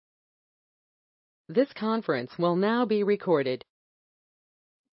This conference will now be recorded.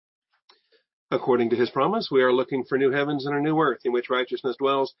 According to his promise, we are looking for new heavens and a new earth in which righteousness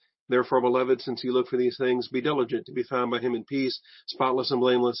dwells. Therefore, beloved, since you look for these things, be diligent to be found by him in peace, spotless and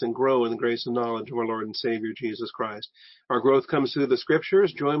blameless, and grow in the grace and knowledge of our Lord and Savior, Jesus Christ. Our growth comes through the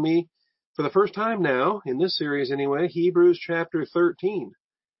Scriptures. Join me for the first time now, in this series anyway, Hebrews chapter 13.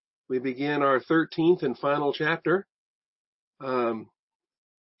 We begin our 13th and final chapter.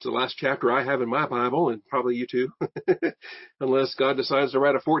 It's the last chapter I have in my Bible, and probably you too, unless God decides to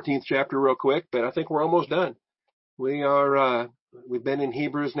write a 14th chapter real quick, but I think we're almost done. We've been in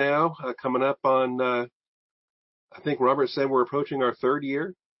Hebrews now, coming up on, I think Robert said we're approaching our third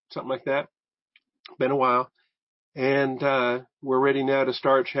year, something like that. Been a while. And we're ready now to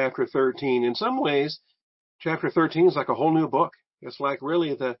start chapter 13. In some ways, chapter 13 is like a whole new book. It's like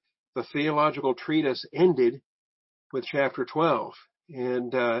really the theological treatise ended with chapter 12.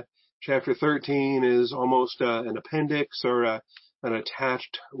 And chapter 13 is almost an appendix or an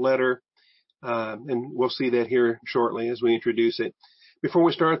attached letter. And we'll see that here shortly as we introduce it. Before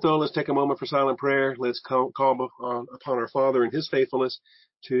we start, though, let's take a moment for silent prayer. Let's call upon our Father in his faithfulness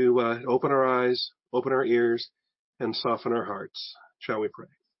to open our eyes, open our ears, and soften our hearts. Shall we pray?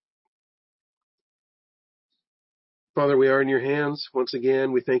 Father, we are in your hands. Once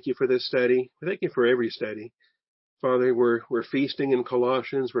again, we thank you for this study. We thank you for every study. Father, we're feasting in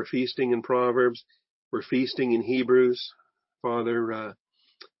Colossians, we're feasting in Proverbs, we're feasting in Hebrews. Father,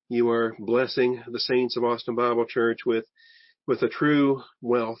 you are blessing the saints of Austin Bible Church with a true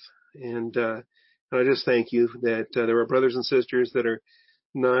wealth. And I just thank you that there are brothers and sisters that are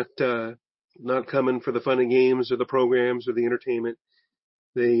not coming for the fun and games or the programs or the entertainment.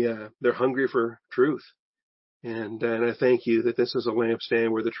 They're hungry for truth. And I thank you that this is a lampstand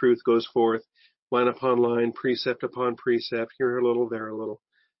where the truth goes forth, line upon line, precept upon precept, here a little, there a little.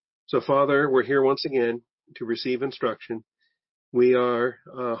 So, Father, we're here once again to receive instruction. We are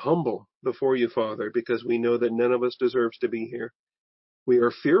humble before you, Father, because we know that none of us deserves to be here. We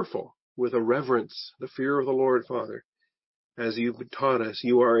are fearful with a reverence, the fear of the Lord, Father. As you've taught us,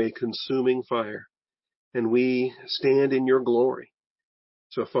 you are a consuming fire, and we stand in your glory.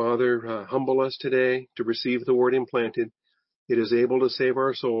 So, Father, humble us today to receive the word implanted. It is able to save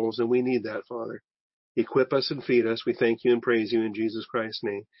our souls, and we need that, Father. Equip us and feed us. We thank you and praise you in Jesus Christ's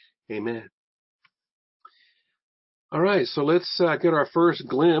name. Amen. All right, so let's get our first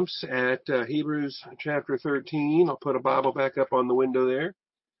glimpse at Hebrews chapter 13. I'll put a Bible back up on the window there.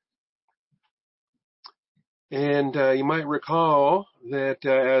 And you might recall that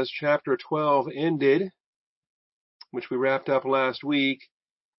as chapter 12 ended, which we wrapped up last week,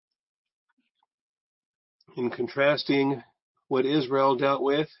 in contrasting what Israel dealt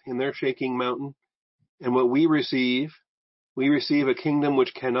with in their shaking mountain and what we receive a kingdom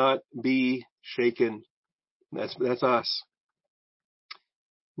which cannot be shaken. That's us.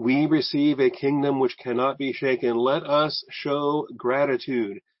 We receive a kingdom which cannot be shaken. Let us show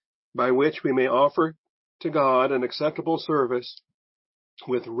gratitude by which we may offer to God an acceptable service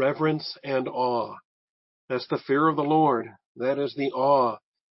with reverence and awe. That's the fear of the Lord. That is the awe.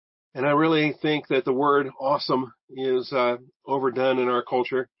 And I really think that the word awesome is overdone in our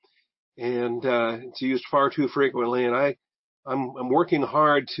culture, and it's used far too frequently. And I'm working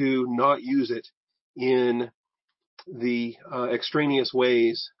hard to not use it in the extraneous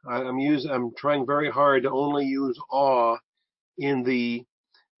ways. I'm trying very hard to only use awe in the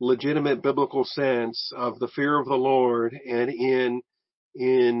legitimate biblical sense of the fear of the Lord, and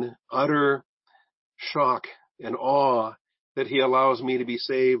in utter shock and awe that he allows me to be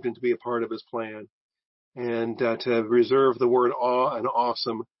saved and to be a part of his plan, and to reserve the word awe and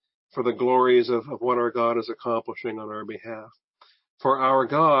awesome for the glories of what our God is accomplishing on our behalf. For our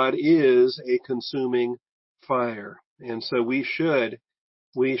God is a consuming fire, and so we should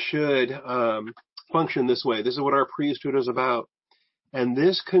function this way. This is what our priesthood is about. And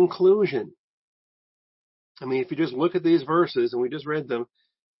this conclusion, I mean, if you just look at these verses, and we just read them,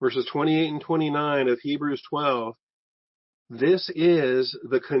 verses 28 and 29 of Hebrews 12, this is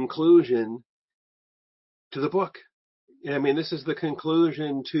the conclusion to the book. I mean, this is the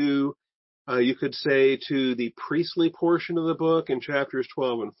conclusion to, you could say, to the priestly portion of the book in chapters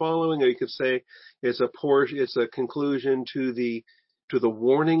 12 and following, or you could say it's a conclusion to the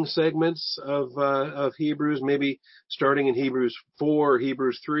warning segments of Hebrews, maybe starting in Hebrews 4 or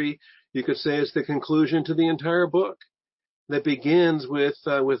Hebrews 3. You could say it's the conclusion to the entire book that begins with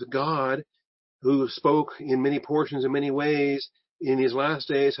God, who spoke in many portions, in many ways, in his last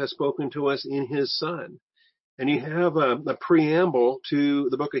days, has spoken to us in his Son. And you have a preamble to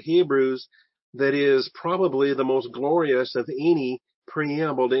the book of Hebrews that is probably the most glorious of any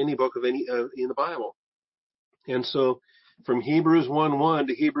preamble to any book of any in the Bible. And so from Hebrews 1:1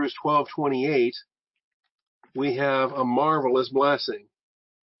 to Hebrews 12:28, we have a marvelous blessing.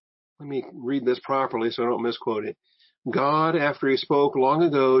 Let me read this properly so I don't misquote it. God, after he spoke long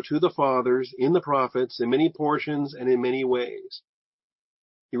ago to the fathers in the prophets in many portions and in many ways.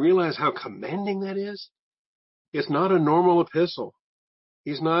 You realize how commending that is? It's not a normal epistle.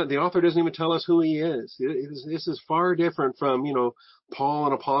 The author doesn't even tell us who he is. This is far different from, Paul,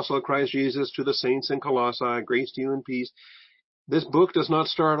 an apostle of Christ Jesus, to the saints in Colossae, grace to you and peace. This book does not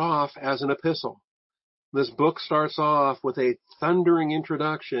start off as an epistle. This book starts off with a thundering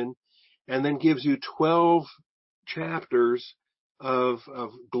introduction and then gives you 12 chapters of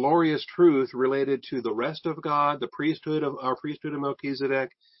glorious truth related to the rest of God, the priesthood of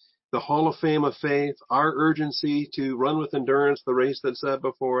Melchizedek, the Hall of Fame of faith, our urgency to run with endurance the race that's set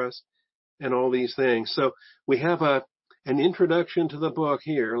before us, and all these things. So we have an introduction to the book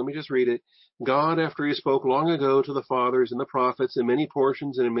here. Let me just read it. God, after he spoke long ago to the fathers and the prophets in many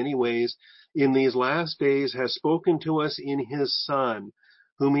portions and in many ways, in these last days has spoken to us in his Son,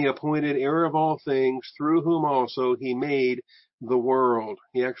 whom he appointed heir of all things, through whom also he made the world.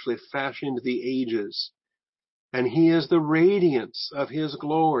 He actually fashioned the ages. And he is the radiance of his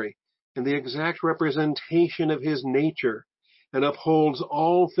glory and the exact representation of his nature, and upholds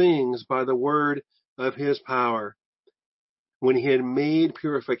all things by the word of his power. When he had made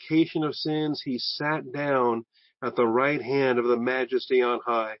purification of sins, he sat down at the right hand of the Majesty on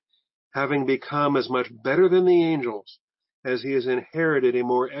high, having become as much better than the angels, as he has inherited a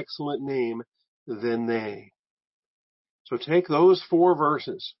more excellent name than they. So take those 4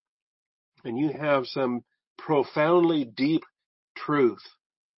 verses, and you have some profoundly deep truth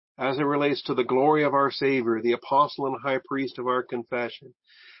as it relates to the glory of our Savior, the apostle and high priest of our confession.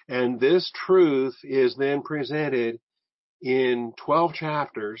 And this truth is then presented in 12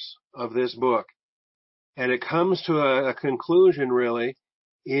 chapters of this book. And it comes to a conclusion, really,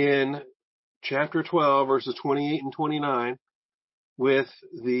 in chapter 12, verses 28 and 29, with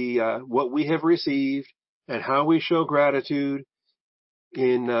what we have received and how we show gratitude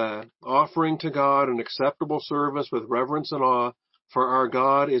in offering to God an acceptable service with reverence and awe, for our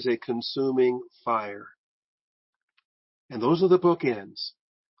God is a consuming fire. And those are the bookends.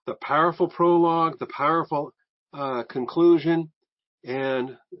 The powerful prologue, the powerful conclusion,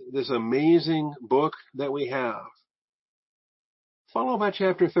 and this amazing book that we have. Followed by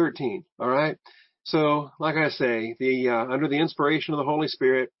chapter 13, all right? So, like I say, under the inspiration of the Holy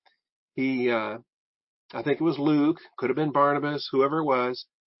Spirit, I think it was Luke, could have been Barnabas, whoever it was,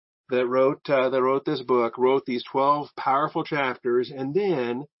 that wrote this book, wrote these 12 powerful chapters, and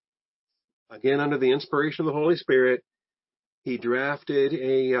then, again, under the inspiration of the Holy Spirit, he drafted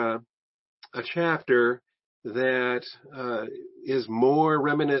a chapter that is more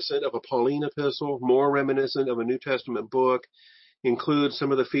reminiscent of a Pauline epistle, more reminiscent of a New Testament book, includes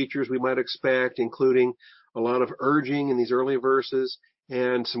some of the features we might expect, including a lot of urging in these early verses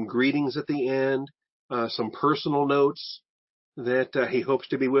and some greetings at the end, some personal notes that he hopes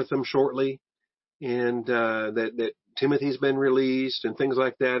to be with them shortly, and that Timothy's been released and things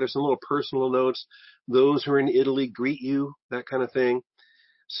like that. There's some little personal notes. Those who are in Italy greet you, that kind of thing.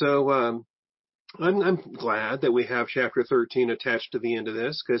 So I'm glad that we have chapter 13 attached to the end of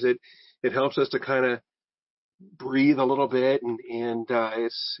this, because it helps us to kind of breathe a little bit, and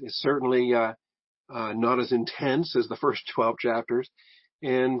it's certainly not as intense as the first 12 chapters,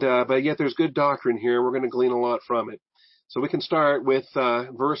 but yet there's good doctrine here. We're going to glean a lot from it. So we can start with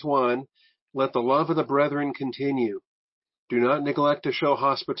verse 1. Let the love of the brethren continue. Do not neglect to show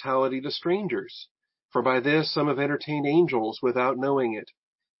hospitality to strangers, for by this some have entertained angels without knowing it.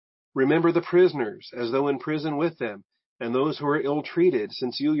 Remember the prisoners, as though in prison with them, and those who are ill-treated,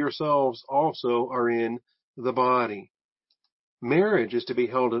 since you yourselves also are in the body. Marriage is to be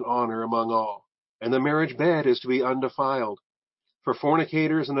held in honor among all, and the marriage bed is to be undefiled. For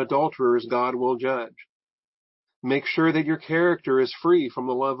fornicators and adulterers God will judge. Make sure that your character is free from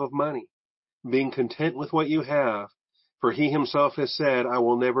the love of money, being content with what you have, for he himself has said, I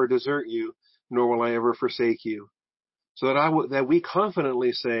will never desert you, nor will I ever forsake you. So that we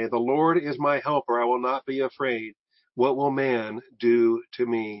confidently say, the Lord is my helper, I will not be afraid. What will man do to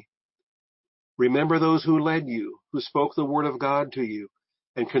me? Remember those who led you, who spoke the word of God to you,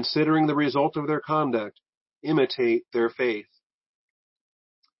 and considering the result of their conduct, imitate their faith.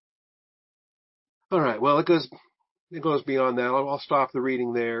 All right, well, it goes beyond that. I'll stop the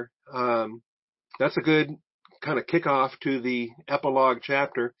reading there. That's a good kind of kickoff to the epilogue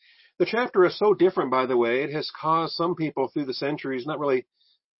chapter. The chapter is so different, by the way. It has caused some people through the centuries, not really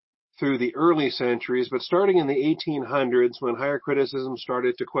through the early centuries, but starting in the 1800s when higher criticism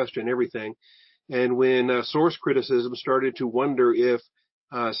started to question everything, and when source criticism started to wonder if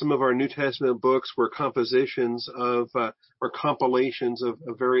some of our New Testament books were compositions of or compilations of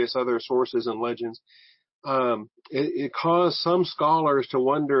various other sources and legends, it caused some scholars to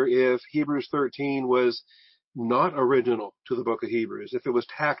wonder if Hebrews 13 was not original to the book of Hebrews, if it was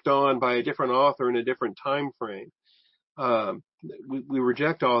tacked on by a different author in a different time frame. We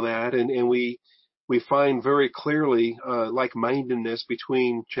reject all that, and we find very clearly like-mindedness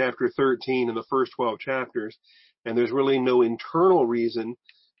between chapter 13 and the first 12 chapters, and there's really no internal reason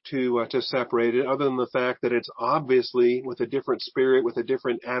to separate it, other than the fact that it's obviously with a different spirit, with a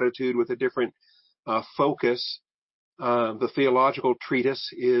different attitude, with a different focus. The theological treatise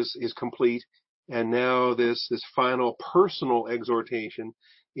is complete, and now this final personal exhortation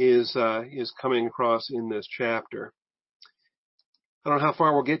is coming across in this chapter. I don't know how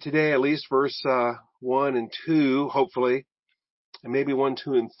far we'll get today, at least verse 1 and 2, hopefully, and maybe 1,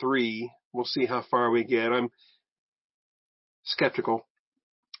 2, and 3. We'll see how far we get. I'm skeptical,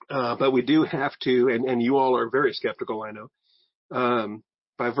 but we do have to, and you all are very skeptical, I know.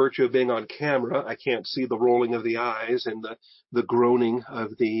 By virtue of being on camera, I can't see the rolling of the eyes and the groaning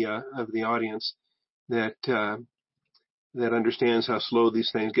of the audience that understands how slow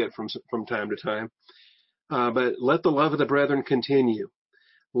these things get from time to time. But let the love of the brethren continue.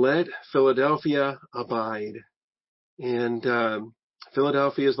 Let Philadelphia abide. And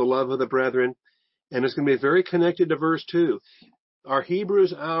Philadelphia is the love of the brethren. And it's going to be very connected to verse 2. Our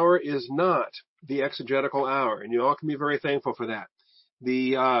Hebrews hour is not the exegetical hour, and you all can be very thankful for that.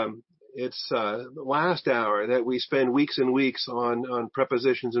 It's the last hour that we spend weeks and weeks on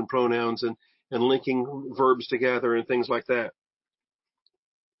prepositions and pronouns and linking verbs together and things like that.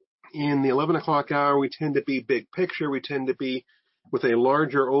 In the 11 o'clock hour, we tend to be big picture. We tend to be with a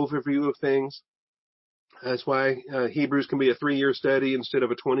larger overview of things. That's why Hebrews can be a 3-year study instead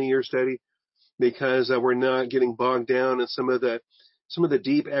of a 20-year study, because we're not getting bogged down in some of the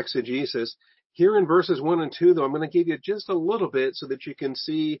deep exegesis. Here in verses 1 and 2, though, I'm going to give you just a little bit so that you can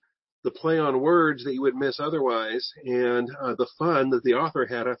see the play on words that you would miss otherwise, and the fun that the author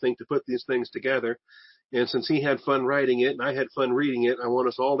had, I think, to put these things together. And since he had fun writing it and I had fun reading it, I want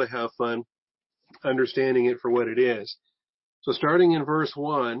us all to have fun understanding it for what it is. So starting in verse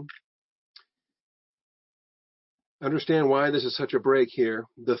 1, understand why this is such a break here.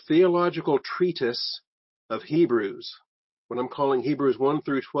 The theological treatise of Hebrews, what I'm calling Hebrews 1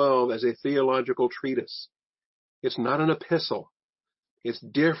 through 12 as a theological treatise. It's not an epistle. It's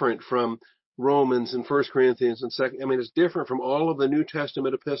different from Romans and 1 Corinthians and 2. It's different from all of the New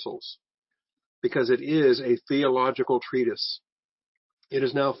Testament epistles, because it is a theological treatise. It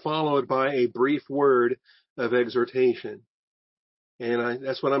is now followed by a brief word of exhortation. And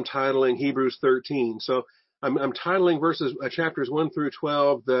that's what I'm titling Hebrews 13. So I'm titling chapters 1 through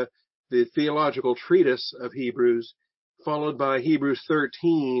 12, the theological treatise of Hebrews, followed by Hebrews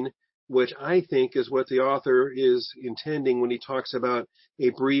 13, which I think is what the author is intending when he talks about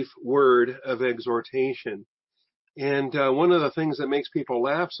a brief word of exhortation. And one of the things that makes people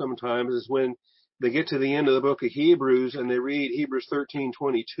laugh sometimes is when they get to the end of the book of Hebrews and they read Hebrews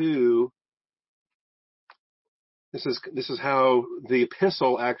 13:22. This is how the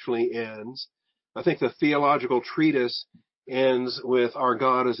epistle actually ends. I think the theological treatise ends with our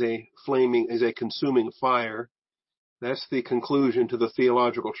God is a consuming fire. That's the conclusion to the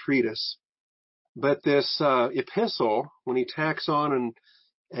theological treatise. But this epistle, when he tacks on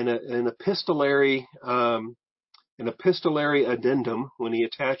an epistolary addendum, when he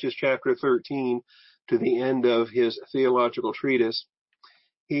attaches chapter 13 to the end of his theological treatise,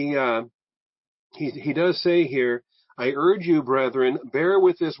 he does say here, I urge you, brethren, bear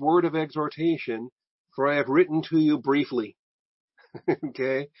with this word of exhortation, for I have written to you briefly.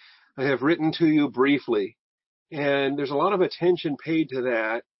 Okay? I have written to you briefly. And there's a lot of attention paid to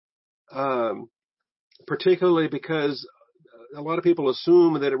that, particularly because a lot of people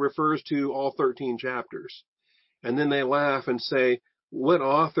assume that it refers to all 13 chapters. And then they laugh and say, what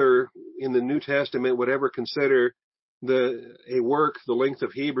author in the New Testament would ever consider a work the length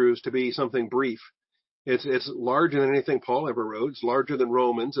of Hebrews to be something brief? It's larger than anything Paul ever wrote. It's larger than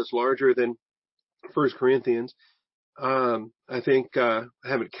Romans. It's larger than 1 Corinthians. I think I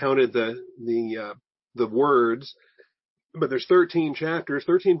haven't counted the words, but there's 13 chapters,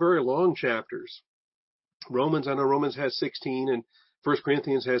 13 very long chapters. I know Romans has 16 and 1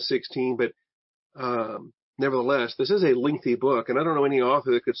 Corinthians has 16, but nevertheless, this is a lengthy book, and I don't know any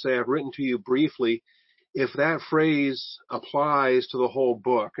author that could say, I've written to you briefly, if that phrase applies to the whole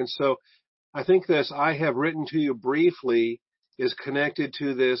book. And so I think this, I have written to you briefly, is connected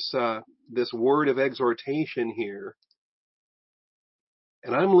to this word of exhortation here.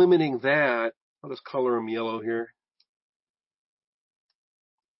 And I'm limiting that. I'll just color them yellow here.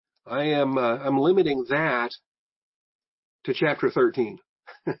 I'm limiting that to chapter 13.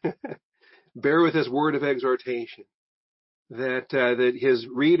 Bear with this word of exhortation, that his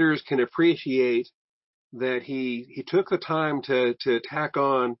readers can appreciate that he took the time to tack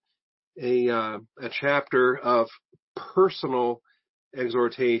on a chapter of personal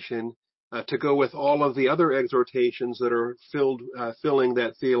exhortation to go with all of the other exhortations that are filling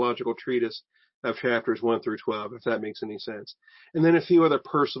that theological treatise of chapters 1 through 12, if that makes any sense. And then a few other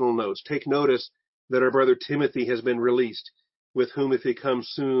personal notes. Take notice that our brother Timothy has been released, with whom if he comes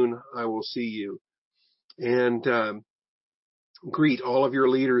soon, I will see you. And greet all of your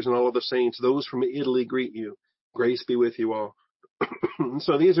leaders and all of the saints. Those from Italy greet you. Grace be with you all.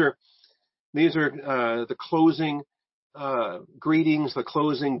 So these are the closing greetings, the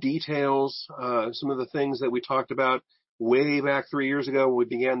closing details, some of the things that we talked about way back 3 years ago when we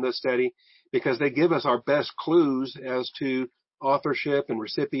began this study, because they give us our best clues as to authorship and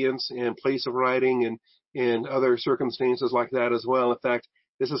recipients and place of writing and other circumstances like that as well. In fact,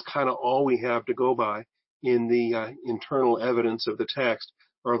 this is kind of all we have to go by in the internal evidence of the text,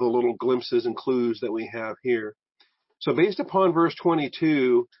 are the little glimpses and clues that we have here. So based upon verse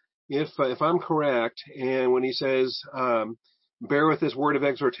 22, if I'm correct, and when he says, bear with this word of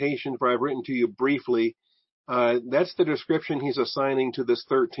exhortation, for I've written to you briefly, that's the description he's assigning to this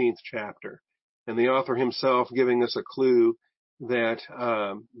 13th chapter. And the author himself giving us a clue that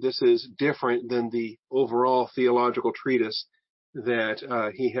this is different than the overall theological treatise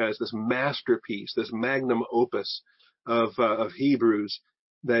that he has, this masterpiece, this magnum opus of Hebrews,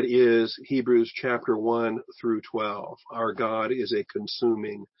 that is Hebrews chapter 1 through 12. Our God is a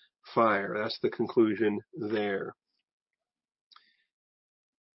consuming fire. That's the conclusion there.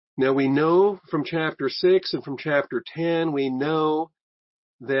 Now we know from chapter 6 and from chapter 10, we know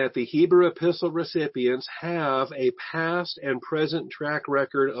that the Hebrew epistle recipients have a past and present track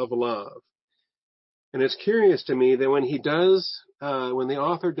record of love. And it's curious to me that when the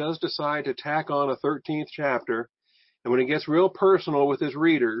author does decide to tack on a 13th chapter, and when it gets real personal with his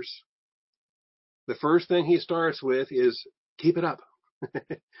readers, the first thing he starts with is keep it up.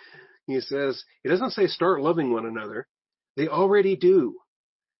 He says, he doesn't say start loving one another. They already do.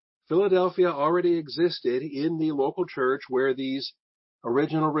 Philadelphia already existed in the local church where these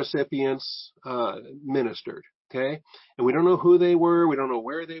original recipients ministered. Okay? And we don't know who they were. We don't know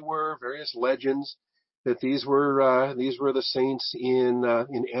where they were. Various legends that these were the saints in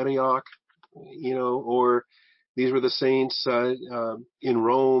Antioch, or these were the saints in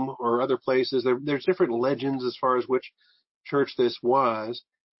Rome or other places. There's different legends as far as which church this was,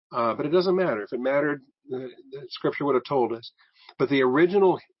 but it doesn't matter. If it mattered, the Scripture would have told us. But the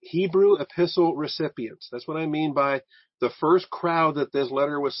original Hebrew epistle recipients, that's what I mean by the first crowd that this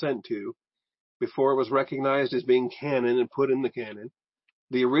letter was sent to, before it was recognized as being canon and put in the canon.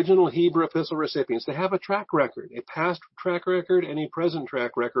 The original Hebrew epistle recipients, they have a track record, a past track record and a present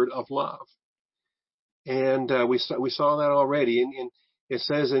track record of love. And we saw that already. And it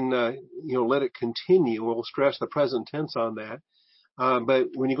says let it continue. We'll stress the present tense on that. But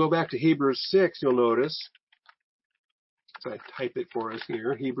when you go back to Hebrews 6, you'll notice, so I type it for us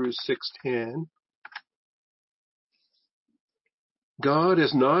here, Hebrews 6:10. God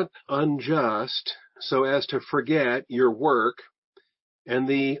is not unjust so as to forget your work and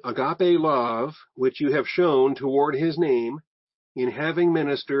the agape love which you have shown toward his name in having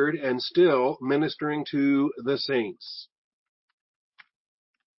ministered and still ministering to the saints.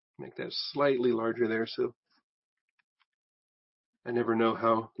 Make that slightly larger there, so I never know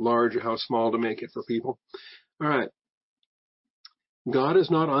how large or how small to make it for people. All right. God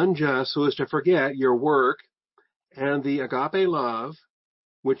is not unjust so as to forget your work and the agape love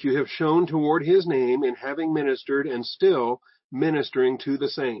which you have shown toward his name in having ministered and still ministering to the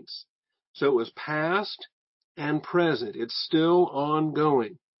saints. So it was past and present. It's still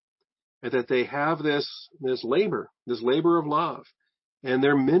ongoing. And that they have this labor of love. And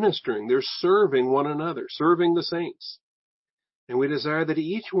they're ministering, they're serving one another, serving the saints. And we desire that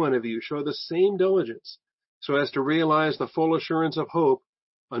each one of you show the same diligence so as to realize the full assurance of hope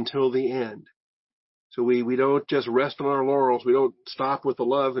until the end. So we don't just rest on our laurels. We don't stop with the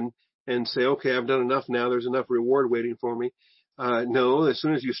love and say, okay, I've done enough now. There's enough reward waiting for me. No, as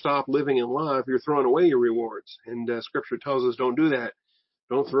soon as you stop living in love, you're throwing away your rewards. And Scripture tells us don't do that.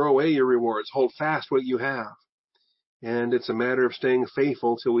 Don't throw away your rewards. Hold fast what you have. And it's a matter of staying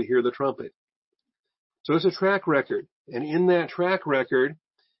faithful till we hear the trumpet. So it's a track record. And in that track record,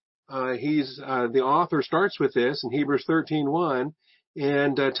 the author starts with this in Hebrews 13:1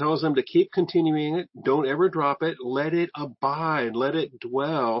 and tells them to keep continuing it. Don't ever drop it. Let it abide. Let it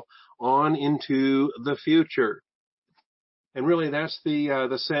dwell on into the future. And really, that's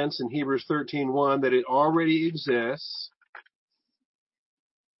the sense in Hebrews 13:1 that it already exists.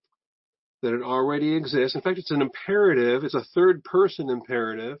 That it already exists. In fact, it's an imperative. It's a third-person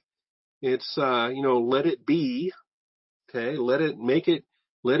imperative. It's let it be. Okay, let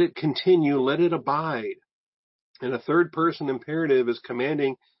it continue. Let it abide. And a third-person imperative is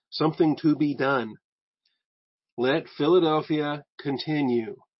commanding something to be done. Let Philadelphia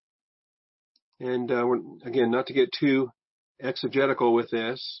continue. And again, not to get too exegetical with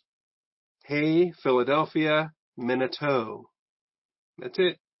this. Hey, Philadelphia, Meneto. That's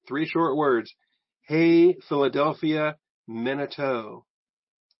it. 3 short words. Hey, Philadelphia, Meneto.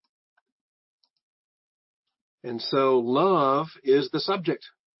 And so love is the subject.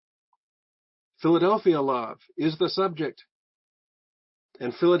 Philadelphia love is the subject.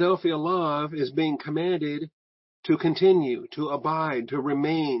 And Philadelphia love is being commanded to continue, to abide, to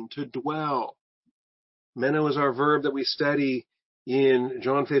remain, to dwell. Meno is our verb that we study in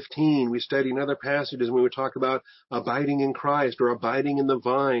John 15. We study in other passages when we talk about abiding in Christ or abiding in the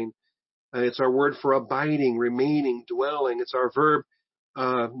vine. It's our word for abiding, remaining, dwelling. It's our verb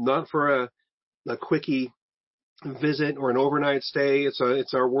not for a quickie visit or an overnight stay.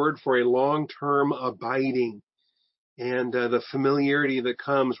 It's our word for a long-term abiding and the familiarity that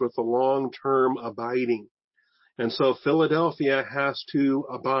comes with the long-term abiding. And so Philadelphia has to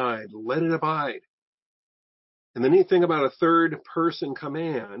abide. Let it abide. And the neat thing about a third-person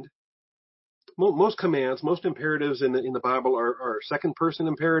command, most commands, most imperatives in the Bible are second-person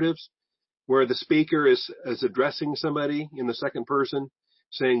imperatives, where the speaker is addressing somebody in the second person,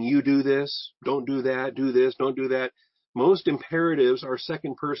 saying, you do this, don't do that, do this, don't do that. Most imperatives are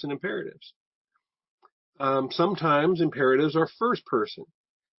second-person imperatives. Sometimes imperatives are first-person,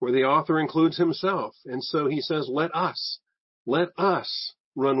 where the author includes himself. And so he says, let us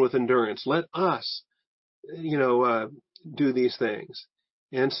run with endurance. Let us do these things.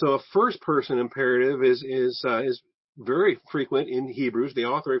 And so a first-person imperative is very frequent in Hebrews. The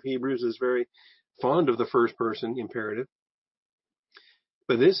author of Hebrews is very fond of the first-person imperative.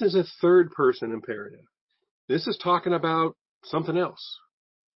 But this is a third-person imperative. This is talking about something else.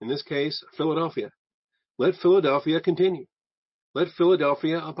 In this case, Philadelphia. Let Philadelphia continue. Let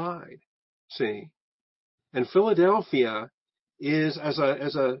Philadelphia abide. See? And Philadelphia is as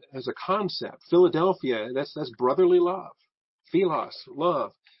a concept. Philadelphia, that's brotherly love. Philos,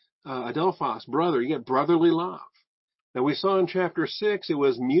 love. Adelphos, brother. You get brotherly love. Now we saw in chapter 6 it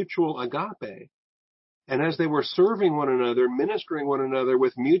was mutual agape. And as they were serving one another, ministering one another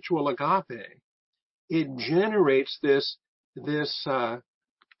with mutual agape, it generates this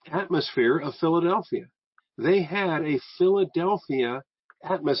atmosphere of Philadelphia. They had a Philadelphia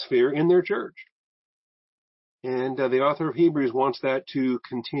atmosphere in their church. And the author of Hebrews wants that to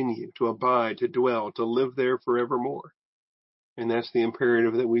continue, to abide, to dwell, to live there forevermore. And that's the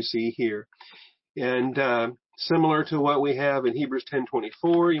imperative that we see here. And similar to what we have in Hebrews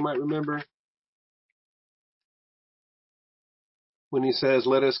 10:24, you might remember, when he says,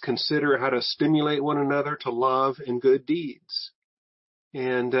 let us consider how to stimulate one another to love and good deeds.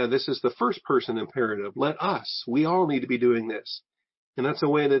 And this is the first person imperative. Let us. We all need to be doing this. And that's a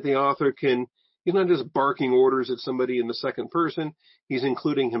way that the author he's not just barking orders at somebody in the second person. He's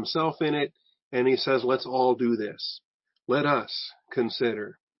including himself in it. And he says, let's all do this. Let us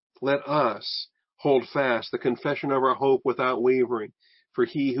consider. Let us hold fast the confession of our hope without wavering. For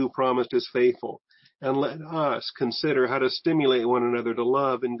he who promised is faithful. And let us consider how to stimulate one another to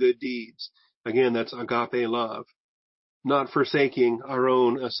love and good deeds. Again, that's agape love. Not forsaking our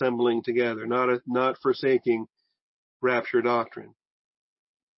own assembling together. Not forsaking rapture doctrine,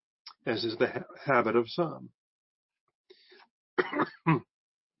 as is the habit of some.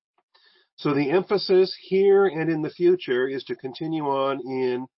 So the emphasis here and in the future is to continue on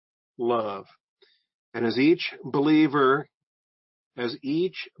in love. And as each believer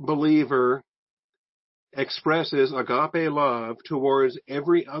expresses agape love towards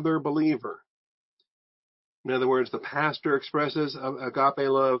every other believer. In other words, the pastor expresses agape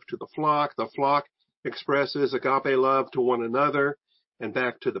love to the flock expresses agape love to one another, and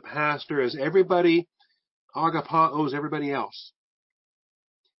back to the pastor, as everybody agapaos everybody else.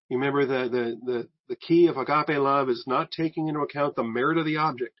 You remember the key of agape love is not taking into account the merit of the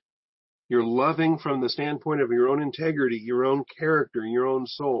object. You're loving from the standpoint of your own integrity, your own character, your own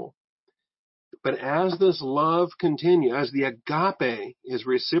soul. But as this love continues, as the agape is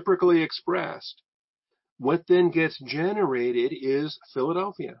reciprocally expressed, what then gets generated is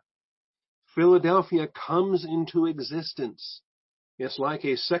Philadelphia. Philadelphia comes into existence. It's like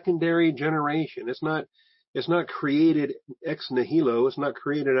a secondary generation. It's not created ex nihilo. It's not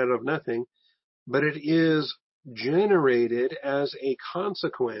created out of nothing, but it is generated as a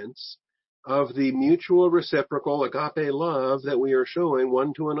consequence of the mutual reciprocal agape love that we are showing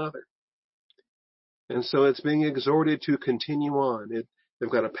one to another. And so it's being exhorted to continue on. They've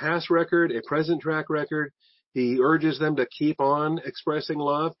got a past record, a present track record. He urges them to keep on expressing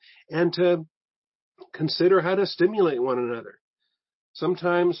love and to consider how to stimulate one another.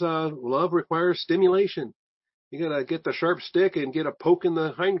 Sometimes love requires stimulation. You got to get the sharp stick and get a poke in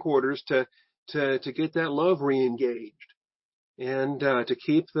the hindquarters to get that love re-engaged and to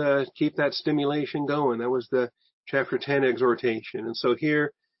keep that stimulation going. That was the chapter 10 exhortation. And so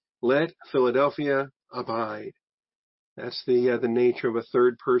here, let Philadelphia abide. That's the nature of a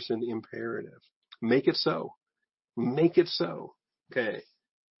third person imperative. Make it so. Make it so. Okay.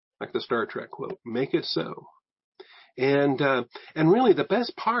 Like the Star Trek quote, make it so. And really the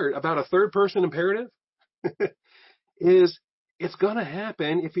best part about a third person imperative is it's going to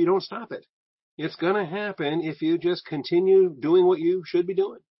happen if you don't stop it. It's going to happen if you just continue doing what you should be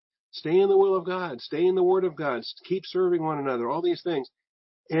doing. Stay in the will of God. Stay in the Word of God. Keep serving one another. All these things.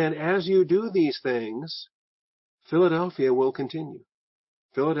 And as you do these things, Philadelphia will continue.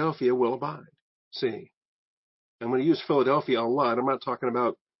 Philadelphia will abide. See, I'm going to use Philadelphia a lot. I'm not talking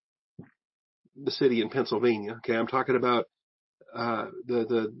about the city in Pennsylvania. Okay, I'm talking about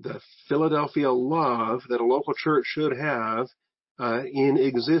the Philadelphia love that a local church should have in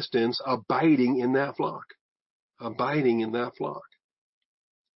existence, abiding in that flock. Abiding in that flock.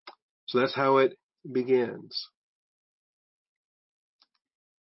 So that's how it begins.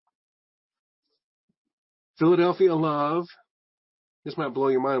 Philadelphia love, this might blow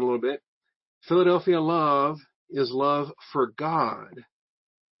your mind a little bit. Philadelphia love is love for God.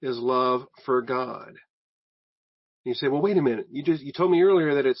 Is love for God. And you say, well, wait a minute. You told me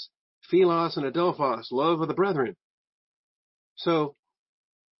earlier that it's philos and adelphos, love of the brethren. So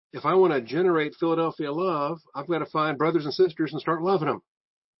if I want to generate Philadelphia love, I've got to find brothers and sisters and start loving them.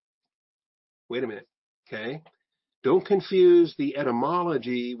 Wait a minute. Okay. Don't confuse the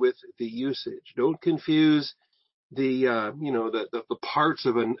etymology with the usage. Don't confuse the parts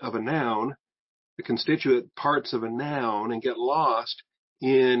of a noun, the constituent parts of a noun, and get lost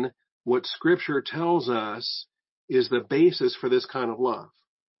in what Scripture tells us is the basis for this kind of love.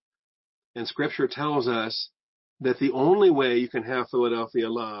 And Scripture tells us that the only way you can have Philadelphia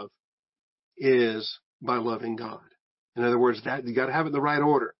love is by loving God. In other words, that you got to have it in the right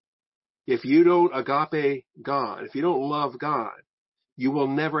order. If you don't agape God, if you don't love God, you will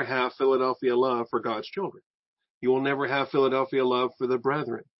never have Philadelphia love for God's children. You will never have Philadelphia love for the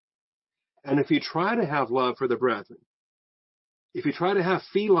brethren. And if you try to have love for the brethren, if you try to have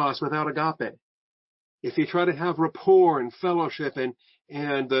philos without agape, if you try to have rapport and fellowship and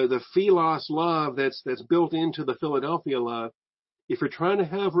the philos love that's built into the Philadelphia love, if you're trying to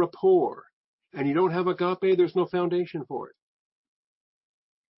have rapport and you don't have agape, there's no foundation for it.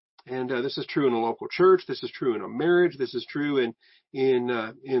 And this is true in a local church. This is true in a marriage. This is true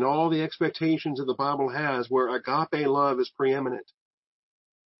in all the expectations that the Bible has, where agape love is preeminent.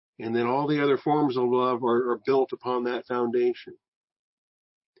 And then all the other forms of love are built upon that foundation.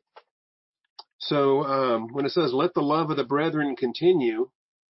 So when it says, let the love of the brethren continue,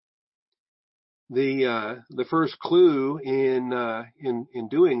 the first clue in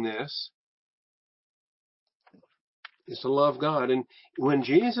doing this is to love God. And when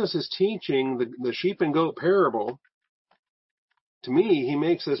Jesus is teaching the sheep and goat parable, to me, he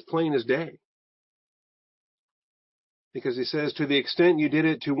makes this plain as day. Because he says, to the extent you did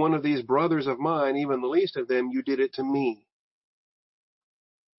it to one of these brothers of mine, even the least of them, you did it to me.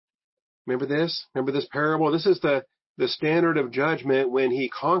 Remember this? Remember this parable? This is the standard of judgment when he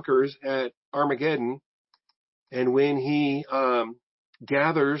conquers at Armageddon and when he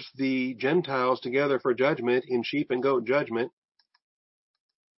gathers the Gentiles together for judgment in sheep and goat judgment.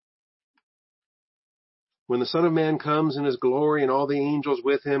 When the Son of Man comes in his glory and all the angels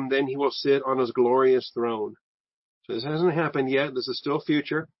with him, then he will sit on his glorious throne. So this hasn't happened yet. This is still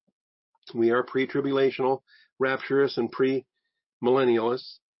future. We are pre-tribulational, rapturous, and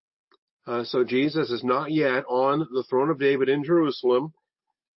pre-millennialists. So Jesus is not yet on the throne of David in Jerusalem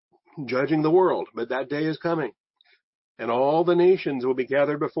judging the world, but that day is coming. And all the nations will be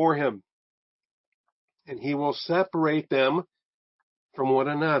gathered before him. And he will separate them from one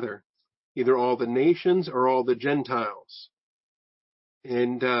another, either all the nations or all the Gentiles,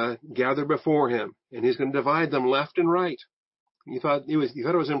 and gather before him. And he's going to divide them left and right. You thought it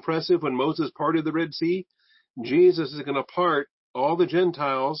was impressive when Moses parted the Red Sea? Jesus is going to part all the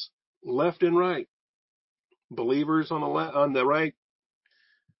Gentiles left and right. Believers on the right,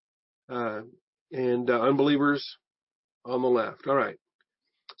 and unbelievers on the left. All right.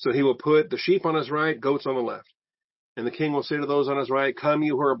 So he will put the sheep on his right, goats on the left. And the king will say to those on his right, "Come,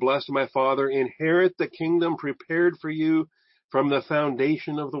 you who are blessed of my Father, inherit the kingdom prepared for you from the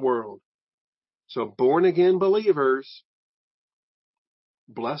foundation of the world." So born again believers,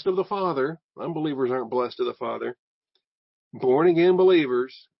 blessed of the Father, unbelievers aren't blessed of the Father. Born again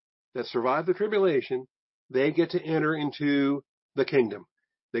believers that survive the tribulation, they get to enter into the kingdom.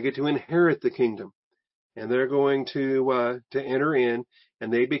 They get to inherit the kingdom. And they're going to enter in,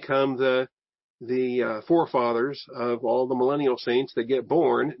 and they become the forefathers of all the millennial saints that get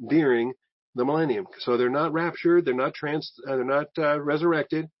born during the millennium. So they're not raptured, they're not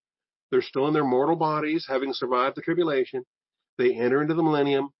resurrected. They're still in their mortal bodies, having survived the tribulation. They enter into the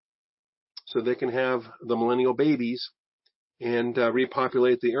millennium so they can have the millennial babies and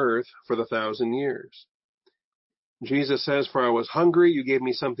repopulate the earth for the 1,000 years. Jesus says, "For I was hungry, you gave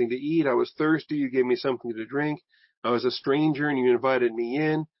me something to eat. I was thirsty, you gave me something to drink. I was a stranger, and you invited me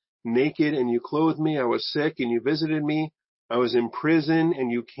in. Naked, and you clothed me. I was sick, and you visited me. I was in prison,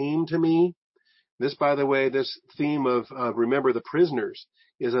 and you came to me." This, by the way, this theme of remember the prisoners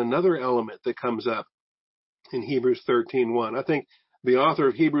is another element that comes up in Hebrews 13:1. I think the author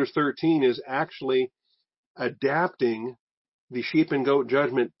of Hebrews 13 is actually adapting the sheep and goat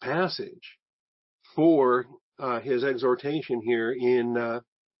judgment passage for his exhortation here in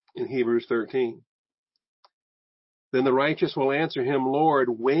Hebrews 13. Then the righteous will answer him, "Lord,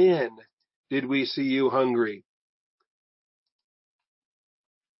 when did we see you hungry?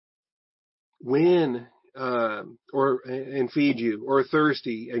 When, and feed you, or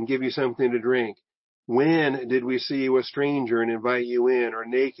thirsty and give you something to drink? When did we see you a stranger and invite you in, or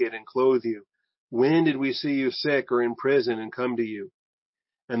naked and clothe you? When did we see you sick or in prison and come to you?"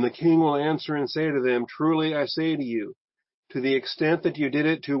 And the king will answer and say to them, "Truly I say to you, to the extent that you did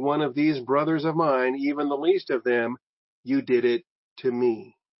it to one of these brothers of mine, even the least of them, you did it to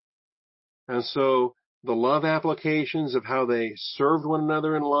me." And so the love applications of how they served one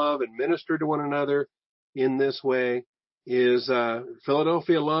another in love and ministered to one another in this way is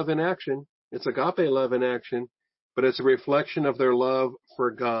Philadelphia love in action. It's agape love in action, but it's a reflection of their love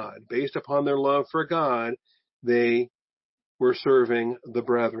for God. Based upon their love for God, they were serving the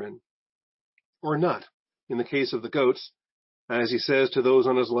brethren. Or not. In the case of the goats, as he says to those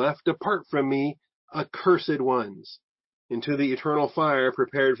on his left, "Depart from me, accursed ones, into the eternal fire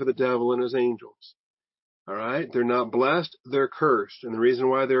prepared for the devil and his angels." All right? They're not blessed, they're cursed. And the reason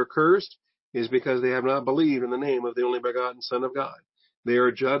why they're cursed is because they have not believed in the name of the only begotten Son of God. They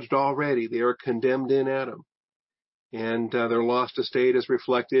are judged already. They are condemned in Adam. And their lost estate is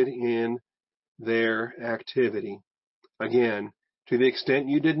reflected in their activity. Again, to the extent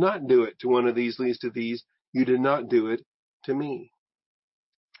you did not do it to one of these least of these, you did not do it to me.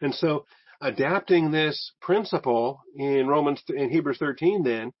 And so adapting this principle in Hebrews 13,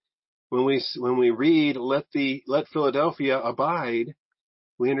 then, when we read, let Philadelphia abide,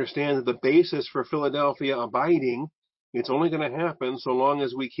 we understand that the basis for Philadelphia abiding, it's only going to happen so long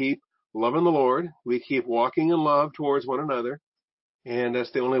as we keep loving the Lord, we keep walking in love towards one another, and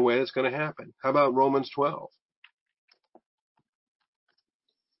that's the only way it's going to happen. How about Romans 12?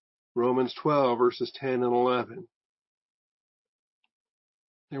 Romans 12, verses 10 and 11.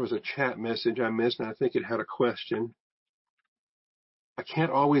 There was a chat message I missed, and I think it had a question. I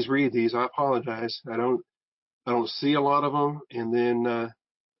can't always read these. I apologize. I don't see a lot of them. And then,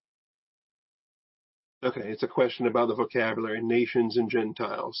 okay, it's a question about the vocabulary, nations and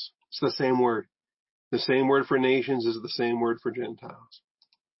Gentiles. It's the same word. The same word for nations is the same word for Gentiles.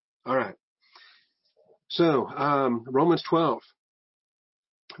 All right. So, Romans 12.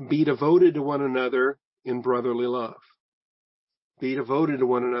 Be devoted to one another in brotherly love. Be devoted to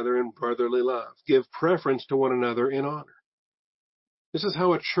one another in brotherly love. Give preference to one another in honor. This is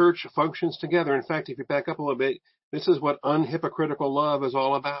how a church functions together. In fact, if you back up a little bit, this is what unhypocritical love is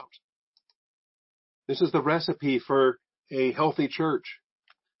all about. This is the recipe for a healthy church.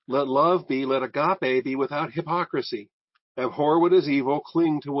 Let agape be without hypocrisy. Abhor what is evil,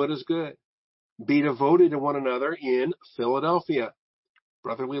 cling to what is good. Be devoted to one another in Philadelphia.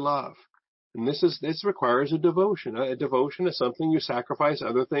 Brotherly love. And this requires a devotion. A devotion is something you sacrifice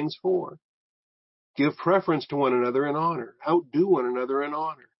other things for. Give preference to one another in honor. Outdo one another in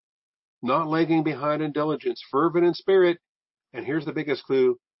honor. Not lagging behind in diligence. Fervent in spirit. And here's the biggest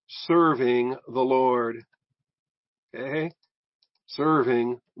clue. Serving the Lord. Okay?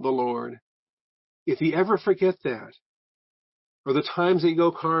 Serving the Lord. If you ever forget that, or the times that you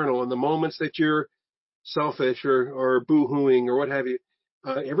go carnal and the moments that you're selfish or boo-hooing or what have you,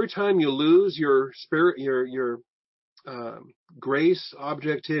 Every time you lose your spirit, your grace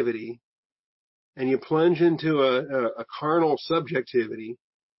objectivity, and you plunge into a carnal subjectivity,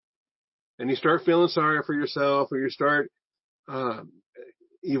 and you start feeling sorry for yourself, or you start,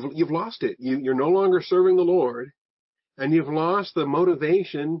 you've lost it. You're no longer serving the Lord, and you've lost the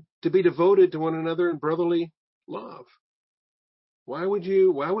motivation to be devoted to one another in brotherly love. Why would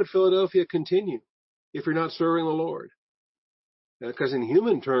Philadelphia continue if you're not serving the Lord? Because in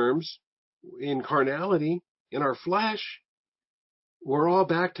human terms, in carnality, in our flesh, we're all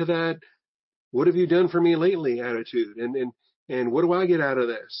back to that, what have you done for me lately attitude, and what do I get out of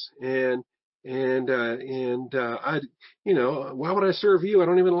this? And I, why would I serve you? I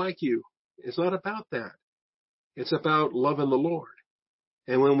don't even like you. It's not about that. It's about loving the Lord.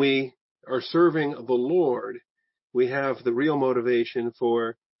 And when we are serving the Lord, we have the real motivation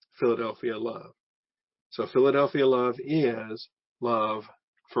for Philadelphia love. So Philadelphia love is love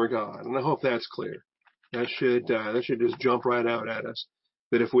for God. And I hope that's clear. That should just jump right out at us.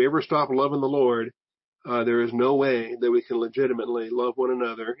 That if we ever stop loving the Lord, there is no way that we can legitimately love one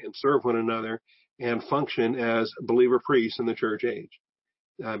another and serve one another and function as believer priests in the church age.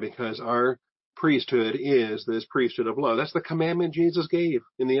 Because our priesthood is this priesthood of love. That's the commandment Jesus gave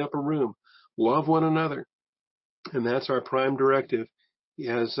in the upper room. Love one another. And that's our prime directive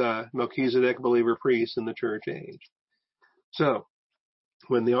as Melchizedek believer priests in the church age. So,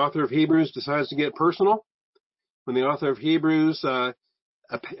 when the author of Hebrews decides to get personal, when the author of Hebrews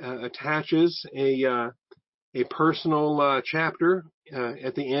attaches a personal chapter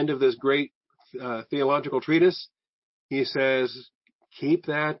at the end of this great theological treatise, he says, keep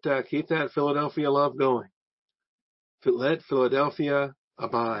that Philadelphia love going. Let Philadelphia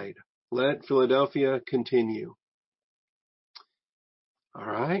abide. Let Philadelphia continue. All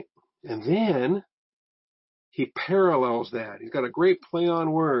right, and then he parallels that. He's got a great play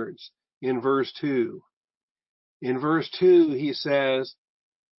on words in verse 2. In verse 2, he says,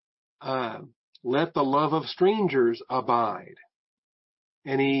 let the love of strangers abide.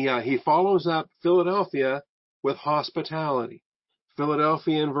 And he follows up Philadelphia with hospitality.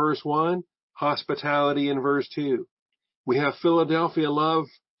 Philadelphia in verse 1, hospitality in verse 2. We have Philadelphia love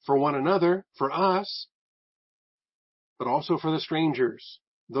for one another, for us, but also for the strangers,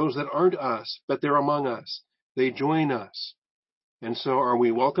 those that aren't us, but they're among us. They join us. And so are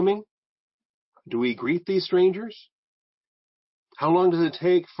we welcoming? Do we greet these strangers? How long does it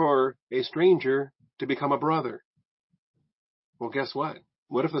take for a stranger to become a brother? Well, guess what?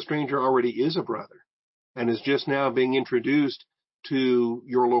 What if the stranger already is a brother and is just now being introduced to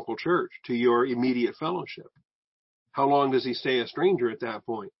your local church, to your immediate fellowship? How long does he stay a stranger at that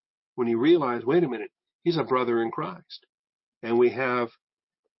point? When he realizes, wait a minute, he's a brother in Christ. And we have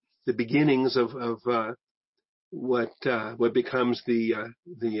the beginnings of what becomes the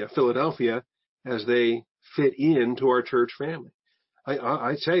Philadelphia as they fit into our church family.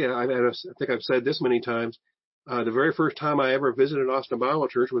 I tell you, I think I've said this many times. The very first time I ever visited Austin Bible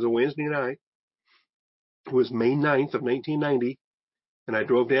Church was a Wednesday night. It was May 9th of 1990, and I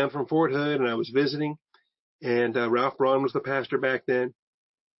drove down from Fort Hood, and I was visiting, and Ralph Braun was the pastor back then,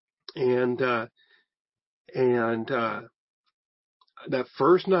 and that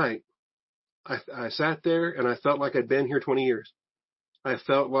first night, I sat there, and I felt like I'd been here 20 years. I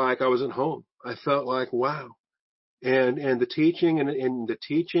felt like I was at home. I felt like, wow. And the teaching and the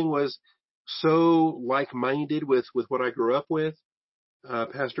teaching was so like-minded with what I grew up with.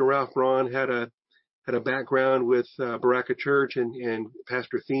 Pastor Ralph Braun had a background with Baraka Church and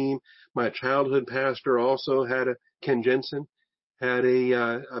Pastor Thiem. My childhood pastor also Ken Jensen had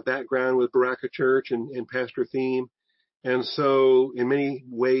a background with Baraka Church and Pastor Thiem. And so in many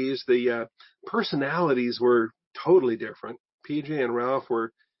ways the personalities were totally different. PJ and Ralph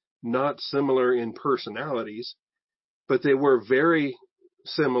were not similar in personalities, but they were very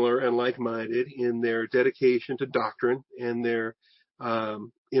similar and like-minded in their dedication to doctrine and their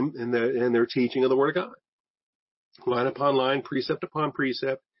their teaching of the Word of God, line upon line, precept upon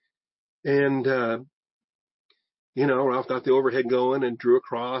precept. And Ralph got the overhead going and drew a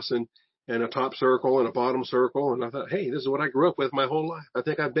cross and a top circle and a bottom circle, and I thought, hey, this is what I grew up with my whole life. I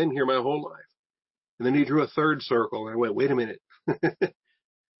think I've been here my whole life. And then he drew a third circle, and I went, wait a minute,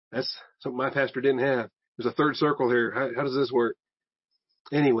 that's something my pastor didn't have. There's a third circle here. How does this work?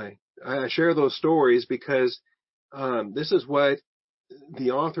 Anyway, I share those stories because this is what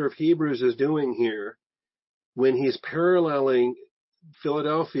the author of Hebrews is doing here when he's paralleling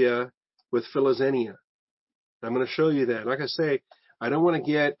Philadelphia with Philoxenia. I'm going to show you that. Like I say, I don't want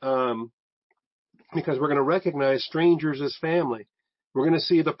to get, because we're going to recognize strangers as family. We're going to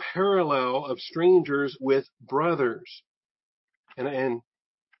see the parallel of strangers with brothers. And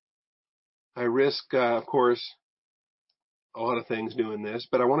I risk, of course, a lot of things doing this,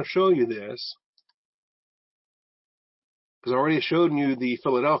 but I want to show you this because I already showed you the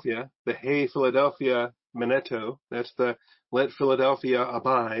Philadelphia, the Hey Philadelphia Meneto. That's the let Philadelphia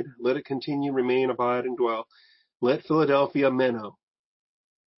abide, let it continue, remain, abide, and dwell. Let Philadelphia meno.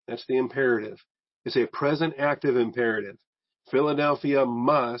 That's the imperative. It's a present active imperative. Philadelphia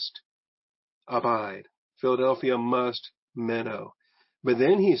must abide. Philadelphia must meno. But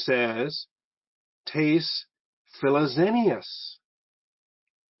then he says, tes Philazenius.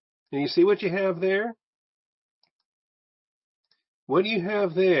 And you see what you have there? What do you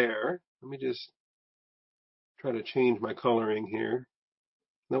have there? Let me just try to change my coloring here.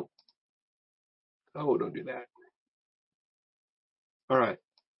 Nope. Oh, don't do that. All right.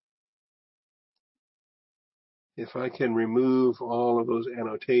 If I can remove all of those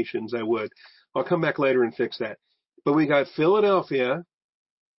annotations, I would. I'll come back later and fix that. But we got Philadelphia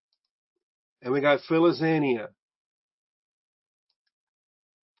and we got Philazenia.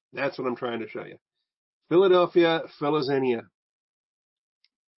 That's what I'm trying to show you. Philadelphia, Philazenia.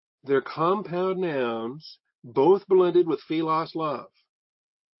 They're compound nouns, both blended with philos, love.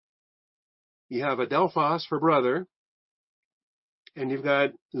 You have adelphos for brother, and you've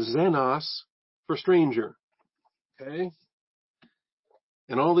got xenos for stranger. Okay?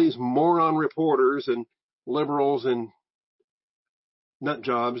 And all these moron reporters and liberals and nut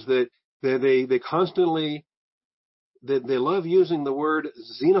jobs that they constantly, that they love using the word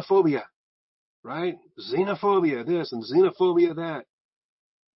xenophobia, right? Xenophobia this and xenophobia that.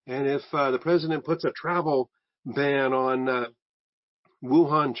 And if the president puts a travel ban on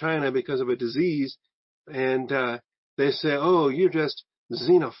Wuhan, China because of a disease, and they say, oh, you're just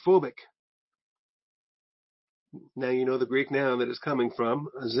xenophobic. Now you know the Greek noun that it's coming from.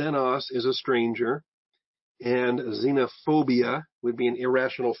 Xenos is a stranger, and xenophobia would be an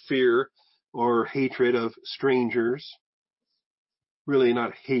irrational fear or hatred of strangers. Really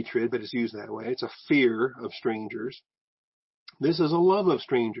not hatred, but it's used that way. It's a fear of strangers. This is a love of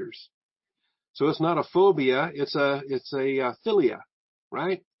strangers. So it's not a phobia, it's a philia,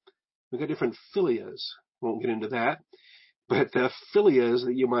 right? We've got different philias. Won't get into that. But the philias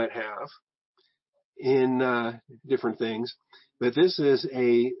that you might have in different things. But this is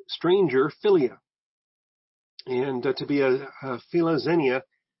a stranger philia. And to be a philazenia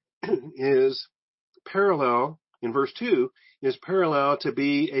is parallel, in verse 2, is parallel to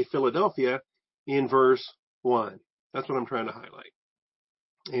be a Philadelphia in verse 1. That's what I'm trying to highlight.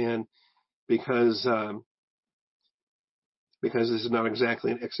 And because this is not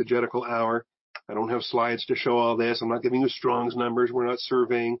exactly an exegetical hour, I don't have slides to show all this. I'm not giving you Strong's numbers. We're not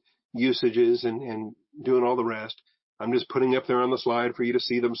surveying usages and doing all the rest. I'm just putting up there on the slide for you to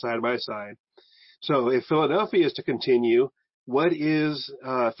see them side by side. So if Philadelphia is to continue, what is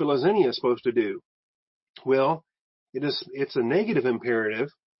Philazenia supposed to do? Well, it's a negative imperative,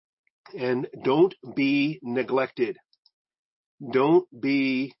 and don't be neglected. Don't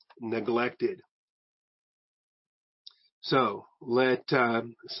be neglected. So let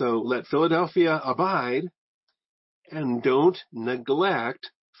Philadelphia abide, and don't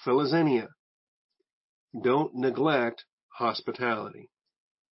neglect Philazenia. Don't neglect hospitality.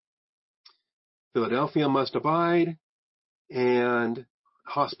 Philadelphia must abide, and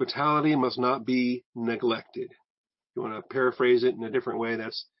hospitality must not be neglected. If you want to paraphrase it in a different way,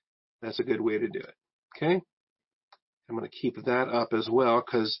 that's a good way to do it. Okay? I'm going to keep that up as well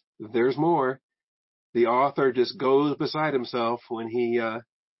because there's more. The author just goes beside himself when he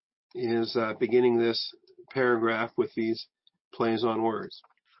is beginning this paragraph with these plays on words.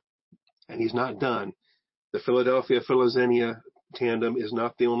 And he's not done. The Philadelphia Philazenia tandem is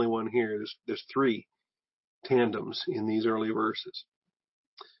not the only one here. There's three tandems in these early verses.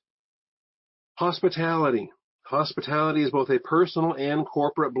 Hospitality. Hospitality is both a personal and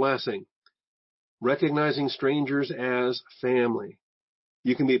corporate blessing, recognizing strangers as family.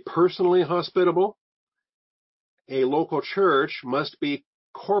 You can be personally hospitable. A local church must be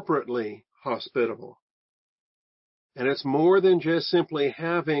corporately hospitable. And it's more than just simply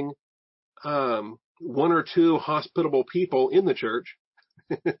having one or two hospitable people in the church.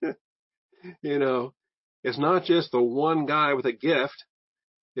 You know, it's not just the one guy with a gift.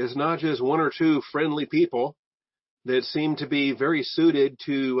 It's not just one or two friendly people that seem to be very suited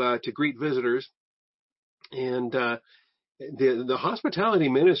to greet visitors. And the hospitality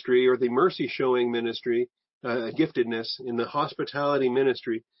ministry, or the mercy showing ministry, giftedness in the hospitality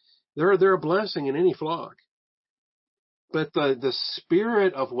ministry, they're a blessing in any flock. But the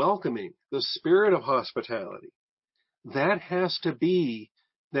spirit of welcoming, the spirit of hospitality, that has to be,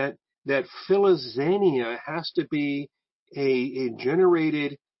 that Philazenia has to be a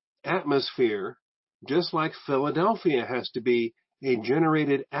generated atmosphere, just like Philadelphia has to be a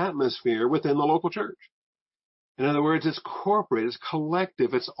generated atmosphere within the local church. In other words, it's corporate, it's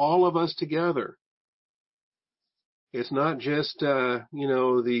collective, it's all of us together. It's not just,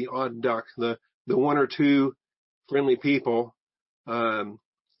 the odd duck, the one or two friendly people.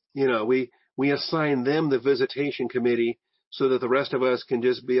 We assign them the visitation committee so that the rest of us can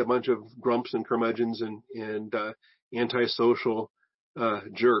just be a bunch of grumps and curmudgeons and antisocial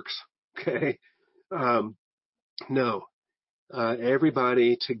jerks. Okay. No.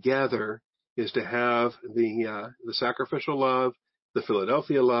 Everybody together is to have the sacrificial love, the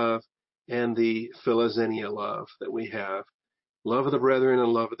Philadelphia love, and the Philoxenia love that we have. Love of the brethren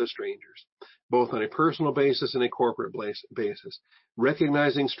and love of the strangers, both on a personal basis and a corporate basis.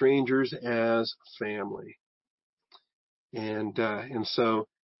 Recognizing strangers as family. And so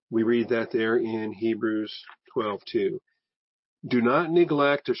we read that there in Hebrews 12:2. Do not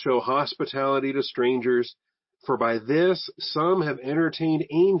neglect to show hospitality to strangers, for by this some have entertained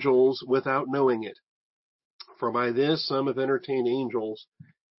angels without knowing it. For by this some have entertained angels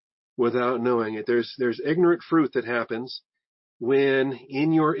without knowing it. There's ignorant fruit that happens when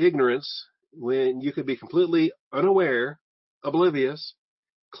in your ignorance, when you could be completely unaware, oblivious,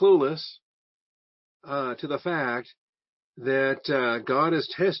 clueless to the fact that God is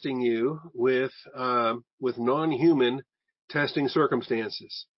testing you with non-human testing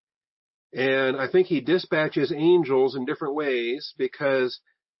circumstances. And I think he dispatches angels in different ways because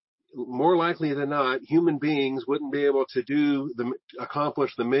more likely than not, human beings wouldn't be able to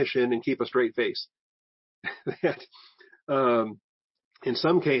accomplish the mission and keep a straight face. In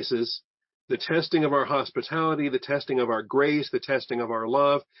some cases, the testing of our hospitality, the testing of our grace, the testing of our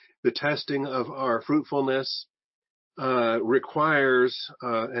love, the testing of our fruitfulness requires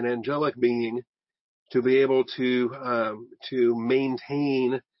an angelic being to be able to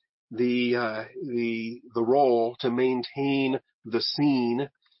maintain the role, to maintain the scene,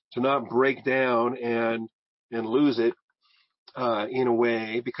 to not break down and lose it in a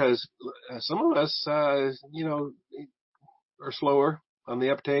way, because some of us, are slower on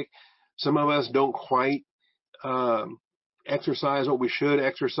the uptake. Some of us don't quite exercise what we should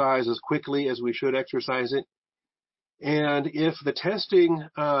exercise as quickly as we should exercise it. And if the testing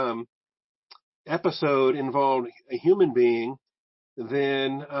episode involved a human being,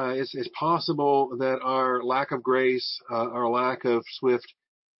 then it's possible that our lack of grace, our lack of swift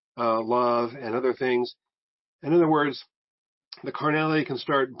love and other things, in other words, the carnality can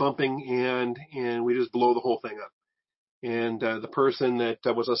start bumping and we just blow the whole thing up. And the person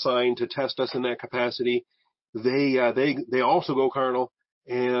that was assigned to test us in that capacity, they also go carnal.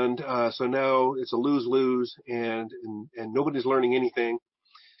 And so now it's a lose-lose and nobody's learning anything.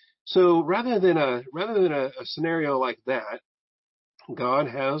 So rather than a scenario like that, God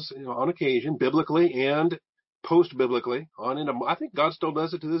has, on occasion, biblically and post-biblically, I think God still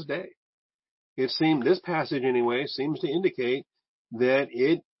does it to this day. This passage anyway seems to indicate that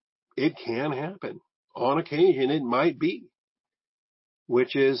it can happen. On occasion, it might be,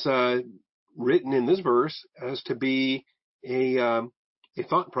 which is written in this verse as to be a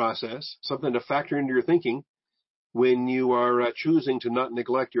thought process, something to factor into your thinking when you are choosing to not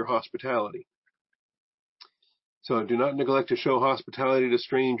neglect your hospitality. So do not neglect to show hospitality to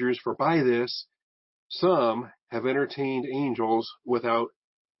strangers, for by this some have entertained angels without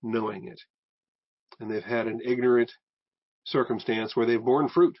knowing it. And they've had an ignorant circumstance where they've borne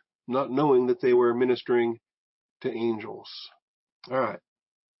fruit, not knowing that they were ministering to angels. All right.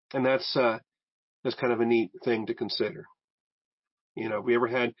 And that's kind of a neat thing to consider. Have we ever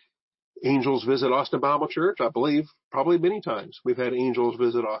had angels visit Austin Bible Church? I believe probably many times we've had angels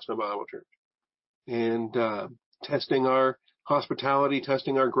visit Austin Bible Church. And testing our hospitality,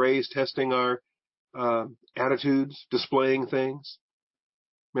 testing our grace, testing our attitudes, displaying things.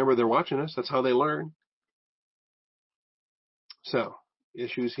 Remember, they're watching us. That's how they learn. So,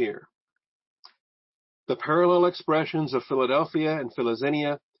 issues here. The parallel expressions of Philadelphia and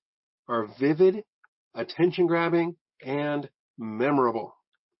Philoxenia are vivid, attention-grabbing, and memorable.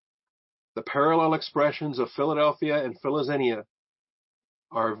 The parallel expressions of Philadelphia and Philoxenia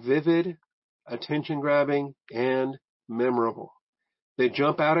are vivid, attention-grabbing, and memorable. They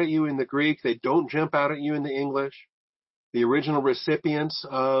jump out at you in the Greek. They don't jump out at you in the English. The original recipients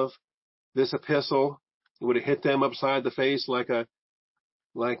of this epistle, it would have hit them upside the face like a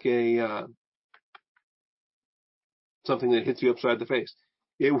something that hits you upside the face.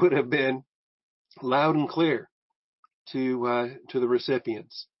 It would have been loud and clear to the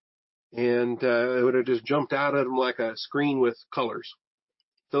recipients, and it would have just jumped out at them like a screen with colors.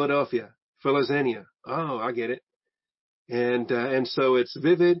 Philadelphia, Philoxenia. Oh, I get it. And so it's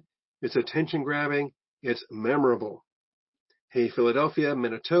vivid, It's attention grabbing. It's memorable. Hey Philadelphia,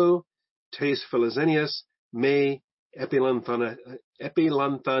 Minato, tes Philizenius, me epilanthanesta.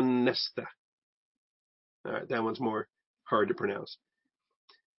 All right, that one's more hard to pronounce.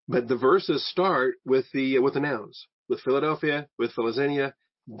 But the verses start with the nouns, with Philadelphia, with Philizenia,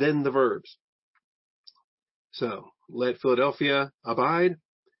 then the verbs. So let Philadelphia abide.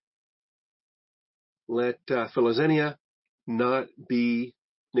 Let Philizenia not be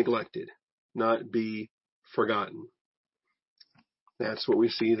neglected, not be forgotten. That's what we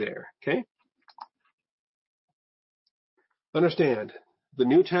see there. Okay? Understand, the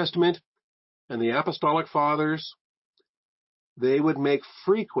New Testament and the Apostolic Fathers, they would make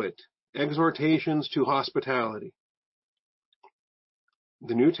frequent exhortations to hospitality.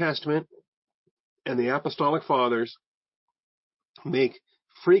 The New Testament and the Apostolic Fathers make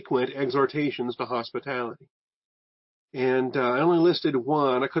frequent exhortations to hospitality. And I only listed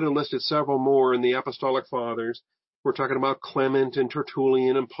one. I could have listed several more in the Apostolic Fathers. We're talking about Clement and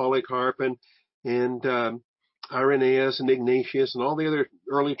Tertullian and Polycarp and Irenaeus and Ignatius and all the other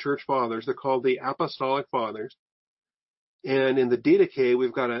early church fathers. They're called the Apostolic Fathers. And in the Didache,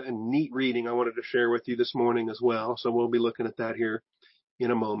 we've got a neat reading I wanted to share with you this morning as well. So we'll be looking at that here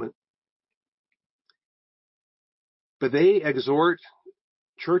in a moment. But they exhort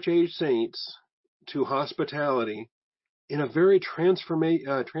church-age saints to hospitality in a very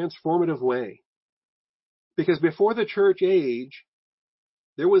transformative way. Because before the church age,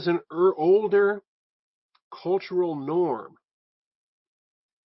 there was an older cultural norm.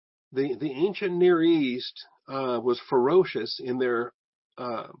 The ancient Near East was ferocious in their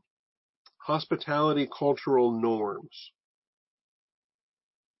hospitality cultural norms.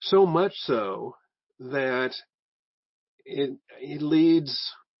 So much so that it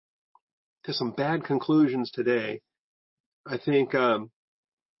leads to some bad conclusions today. I think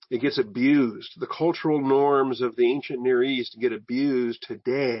it gets abused. The cultural norms of the ancient Near East get abused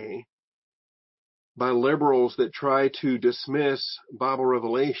today by liberals that try to dismiss Bible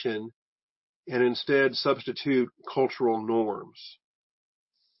revelation and instead substitute cultural norms.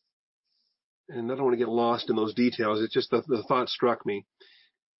 And I don't want to get lost in those details. It's just the thought struck me.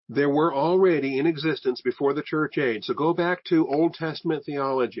 There were already in existence before the church age. So go back to Old Testament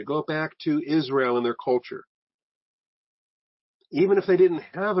theology. Go back to Israel and their culture. Even if they didn't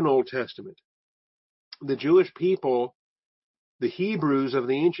have an Old Testament, the Jewish people, the Hebrews of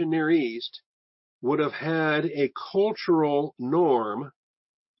the ancient Near East, would have had a cultural norm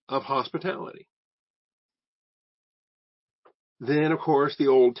of hospitality. Then, of course, the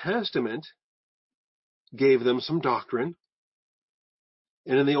Old Testament gave them some doctrine.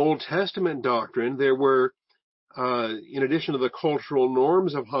 And in the Old Testament doctrine, there were, in addition to the cultural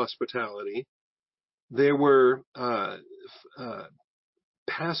norms of hospitality, there were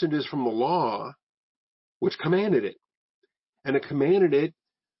passages from the law which commanded it. And it commanded it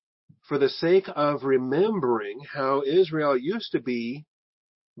for the sake of remembering how Israel used to be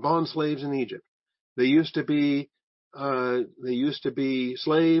bond slaves in Egypt. They used to be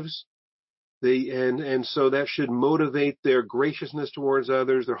slaves. And so that should motivate their graciousness towards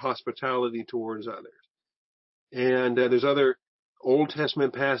others, their hospitality towards others. And there's other Old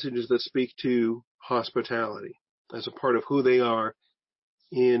Testament passages that speak to hospitality as a part of who they are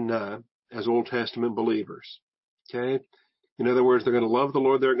as Old Testament believers. Okay? In other words, they're going to love the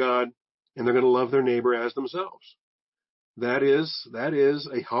Lord their God, and they're going to love their neighbor as themselves. That is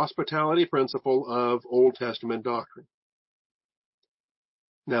a hospitality principle of Old Testament doctrine.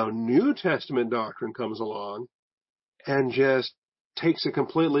 Now, New Testament doctrine comes along and just takes it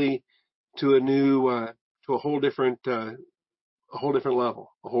completely to a whole different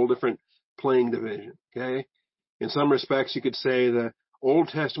level, a whole different playing division. Okay, in some respects, you could say the Old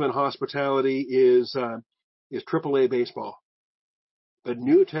Testament hospitality is AAA baseball, but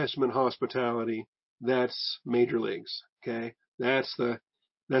New Testament hospitality, that's major leagues. Okay, that's the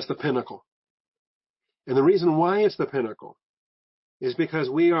pinnacle, and the reason why it's the pinnacle is because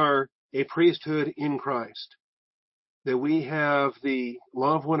we are a priesthood in Christ, that we have the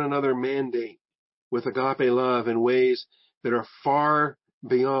love one another mandate with agape love in ways that are far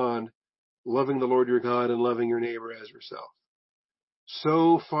beyond loving the Lord your God and loving your neighbor as yourself.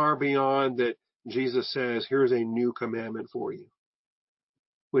 So far beyond that Jesus says, here's a new commandment for you,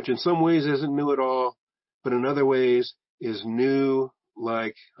 which in some ways isn't new at all, but in other ways is new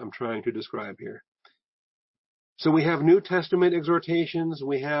like I'm trying to describe here. So we have New Testament exhortations,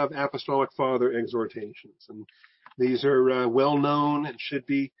 we have Apostolic Father exhortations, and these are well known and should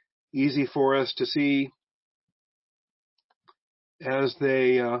be easy for us to see as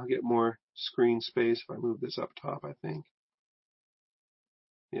they get more screen space. If I move this up top, I think.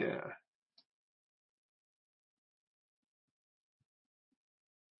 Yeah.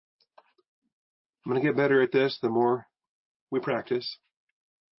 I'm going to get better at this the more we practice.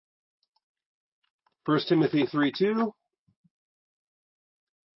 1 Timothy 3:2.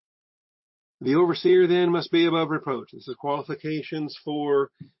 The overseer then must be above reproach. This is qualifications for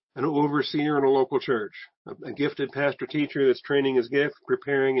an overseer in a local church. A gifted pastor teacher that's training his gift,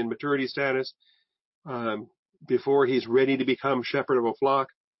 preparing in maturity status before he's ready to become shepherd of a flock.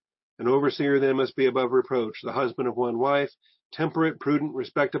 An overseer then must be above reproach, the husband of one wife, temperate, prudent,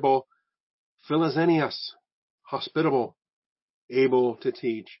 respectable, Philoxenius, hospitable, able to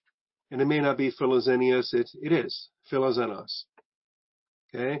teach. And it may not be Philoxenius, it is Philoxenos.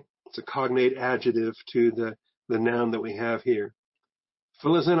 Okay? It's a cognate adjective to the noun that we have here.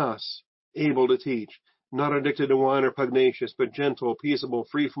 Philoxenos, able to teach, not addicted to wine or pugnacious, but gentle, peaceable,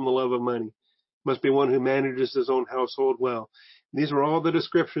 free from the love of money. Must be one who manages his own household well. These are all the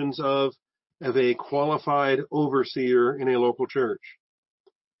descriptions of a qualified overseer in a local church.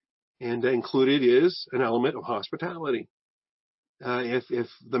 And included is an element of hospitality. If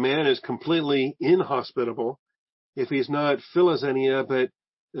the man is completely inhospitable, if he's not philoxenia but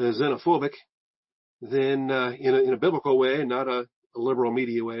xenophobic, then in a biblical way, not a liberal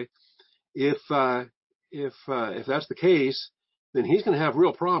media way, if that's the case, then he's going to have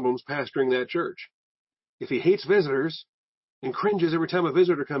real problems pastoring that church. If he hates visitors and cringes every time a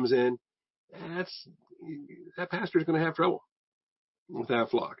visitor comes in, that pastor's going to have trouble with that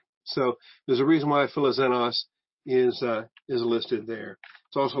flock. So there's a reason why Philoxenos is listed there.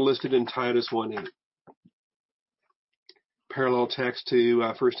 It's also listed in Titus 1:8. Parallel text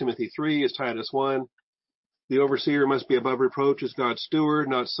to 1 Timothy 3 is Titus 1. The overseer must be above reproach as God's steward,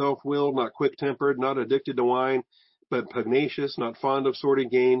 not self-willed, not quick-tempered, not addicted to wine, but pugnacious, not fond of sordid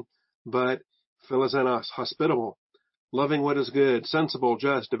gain, but Philoxenos, hospitable, loving what is good, sensible,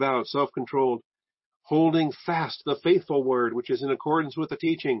 just, devout, self-controlled, holding fast the faithful word, which is in accordance with the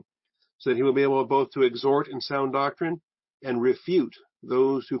teaching, so that he will be able both to exhort in sound doctrine and refute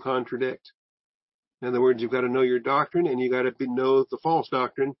those who contradict. In other words, you've got to know your doctrine and you've got to know the false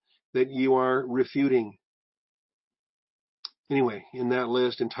doctrine that you are refuting. Anyway, in that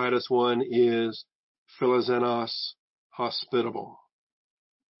list in Titus 1 is Philoxenos, hospitable.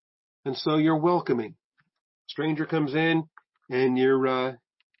 And so you're welcoming. Stranger comes in and you're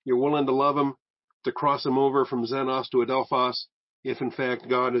willing to love him, to cross him over from Xenos to Adelphos, if in fact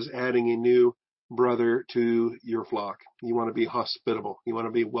God is adding a new brother to your flock. You want to be hospitable. You want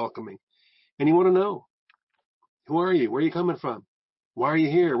to be welcoming. And you want to know, who are you? Where are you coming from? Why are you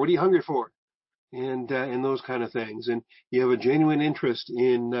here? What are you hungry for? And those kind of things. And you have a genuine interest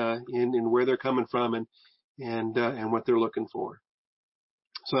in where they're coming from and what they're looking for.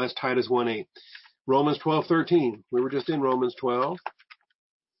 So that's Titus 1:8. Romans 12:13. We were just in Romans 12.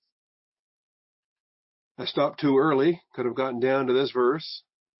 I stopped too early. Could have gotten down to this verse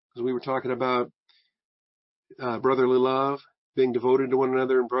because we were talking about brotherly love, being devoted to one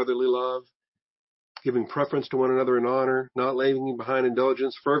another in brotherly love, giving preference to one another in honor, not lagging behind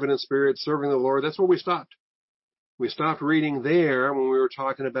indulgence, fervent in spirit, serving the Lord. That's where we stopped. We stopped reading there when we were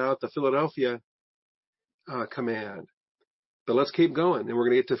talking about the Philadelphia command. But let's keep going, and we're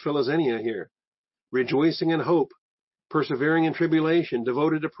going to get to Philoxenia here. Rejoicing in hope, persevering in tribulation,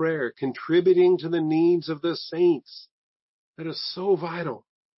 devoted to prayer, contributing to the needs of the saints. That is so vital.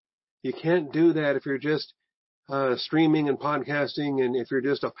 You can't do that if you're just streaming and podcasting, and if you're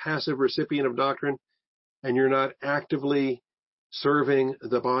just a passive recipient of doctrine, and you're not actively serving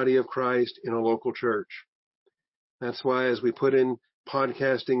the body of Christ in a local church. That's why as we put in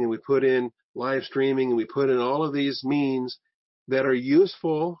podcasting and we put in live streaming and we put in all of these means that are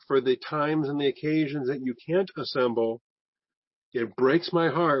useful for the times and the occasions that you can't assemble, it breaks my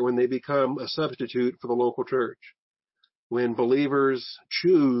heart when they become a substitute for the local church. When believers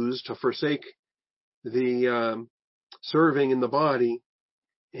choose to forsake the serving in the body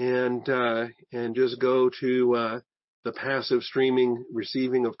and just go to the passive streaming,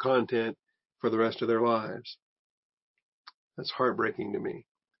 receiving of content for the rest of their lives. That's heartbreaking to me.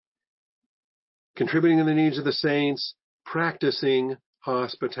 Contributing to the needs of the saints, practicing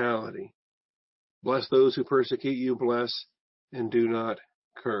hospitality. Bless those who persecute you, bless and do not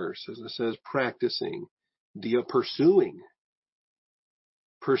curse. As it says, practicing, pursuing,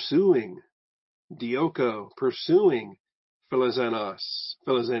 dioko, pursuing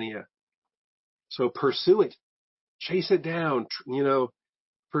Philoxenia. So pursue it, chase it down,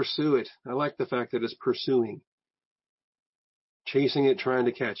 pursue it. I like the fact that it's pursuing. Chasing it, trying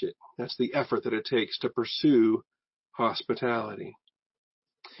to catch it. That's the effort that it takes to pursue hospitality.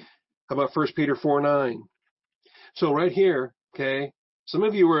 How about 1 Peter 4:9? So right here, okay, Some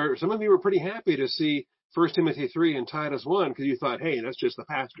of you were pretty happy to see 1 Timothy 3 and Titus 1 because you thought, hey, that's just the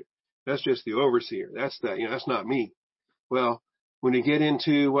pastor. That's just the overseer. That's not me. Well, when you get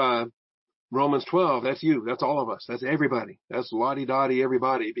into Romans 12, that's you. That's all of us. That's everybody. That's lottie-dottie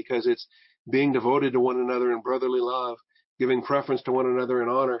everybody, because it's being devoted to one another in brotherly love, giving preference to one another in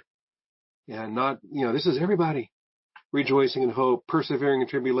honor. And not, this is everybody. Rejoicing in hope, persevering in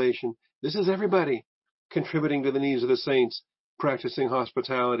tribulation. This is everybody. Contributing to the needs of the saints, practicing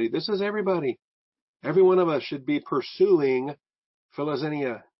hospitality. This is everybody. Every one of us should be pursuing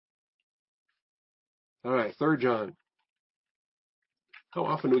philoxenia. All right, 3 John. How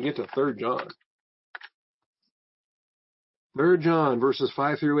often do we get to 3 John? 3 John, verses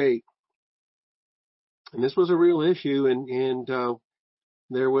 5 through 8. And this was a real issue, and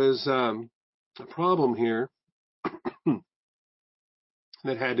there was a problem here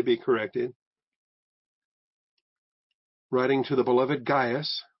that had to be corrected. Writing to the beloved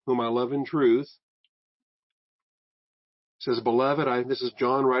Gaius, whom I love in truth, says, Beloved, this is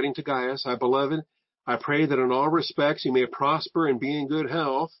John writing to Gaius, Beloved, I pray that in all respects you may prosper and be in good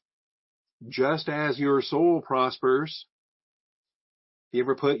health, just as your soul prospers. You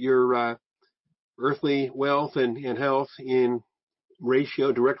ever put your earthly wealth and health in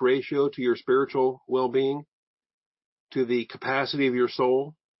direct ratio to your spiritual well-being, to the capacity of your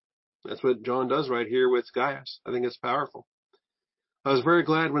soul? That's what John does right here with Gaius. I think it's powerful. I was very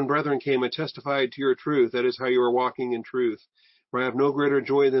glad when brethren came and testified to your truth. That is how you are walking in truth. For I have no greater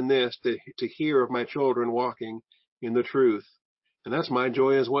joy than this, to hear of my children walking in the truth. And that's my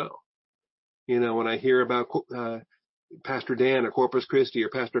joy as well. When I hear about Pastor Dan at Corpus Christi, or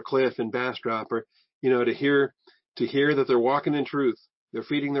Pastor Cliff in Bastrop, or, to hear that they're walking in truth. They're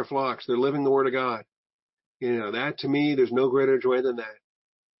feeding their flocks. They're living the Word of God. That to me, there's no greater joy than that.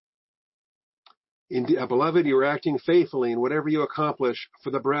 Beloved, you are acting faithfully in whatever you accomplish for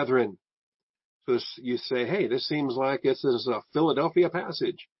the brethren. So you say, hey, this seems like this is a Philadelphia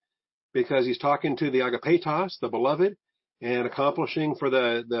passage, because he's talking to the agapetos, the beloved, and accomplishing for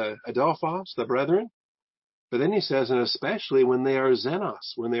the adelphos, the brethren. But then he says, and especially when they are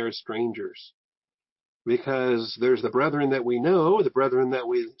xenos, when they are strangers. Because there's the brethren that we know, the brethren that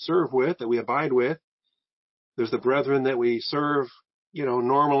we serve with, that we abide with. There's the brethren that we serve,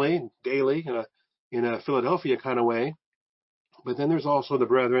 normally, daily, in a Philadelphia kind of way. But then there's also the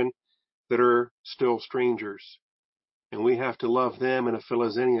brethren that are still strangers. And we have to love them in a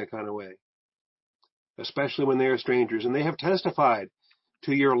philoxenia kind of way, especially when they are strangers. And they have testified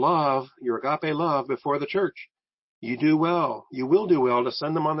to your love, your agape love, before the church. You do well. You will do well to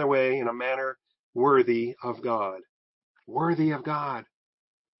send them on their way in a manner worthy of God. Worthy of God.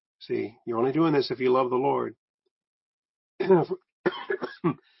 See, you're only doing this if you love the Lord.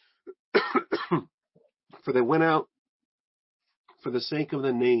 For they went out for the sake of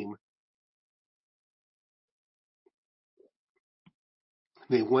the name.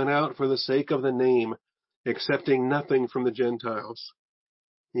 They went out for the sake of the name, accepting nothing from the Gentiles.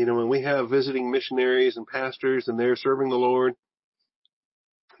 When we have visiting missionaries and pastors and they're serving the Lord,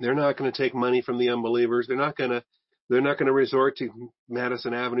 they're not going to take money from the unbelievers. They're not going to resort to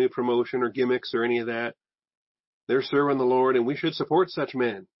Madison Avenue promotion or gimmicks or any of that. They're serving the Lord, and we should support such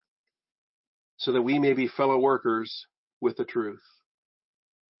men so that we may be fellow workers with the truth.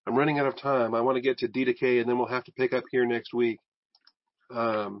 I'm running out of time. I want to get to Didache, and then we'll have to pick up here next week.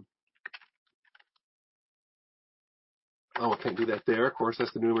 I can't do that there. Of course,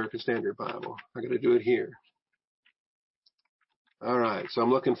 that's the New American Standard Bible. I got to do it here. All right. So I'm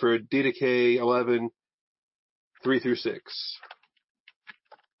looking for Didache 11, 3 through 6.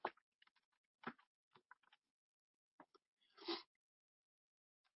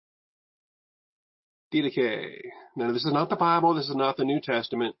 Didache. Now, this is not the Bible. This is not the New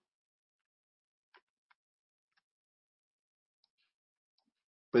Testament.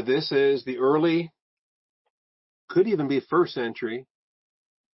 But this is the early, could even be first century,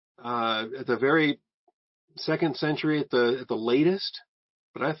 at the very second century at the latest.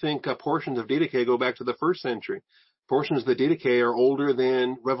 But I think portions of Didache go back to the first century. Portions of the Didache are older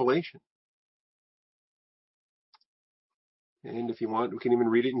than Revelation. And if you want, we can even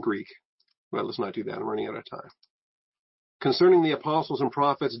read it in Greek. Well, let's not do that. I'm running out of time. Concerning the apostles and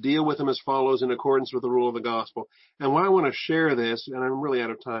prophets, deal with them as follows in accordance with the rule of the gospel. And why I want to share this, and I'm really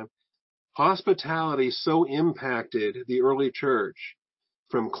out of time, hospitality so impacted the early church,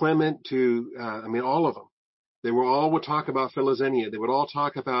 from Clement to, all of them. They would talk about philoxenia. They would all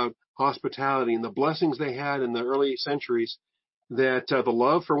talk about hospitality and the blessings they had in the early centuries, that the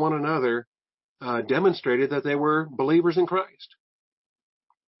love for one another demonstrated that they were believers in Christ.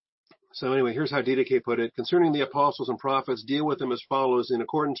 So anyway, here's how Didache put it. Concerning the apostles and prophets, deal with them as follows in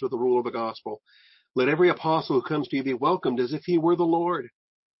accordance with the rule of the gospel. Let every apostle who comes to you be welcomed as if he were the Lord.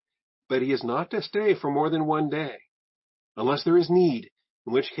 But he is not to stay for more than one day, unless there is need,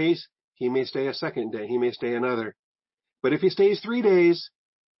 in which case he may stay a second day, he may stay another. But if he stays 3 days,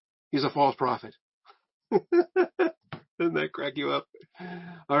 he's a false prophet. Doesn't that crack you up?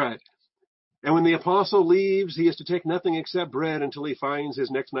 All right. And when the apostle leaves, he is to take nothing except bread until he finds his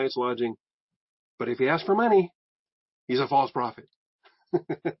next night's lodging. But if he asks for money, he's a false prophet.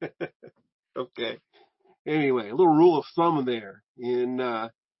 Okay. Anyway, a little rule of thumb there in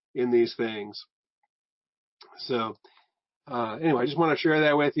these things. So anyway, I just want to share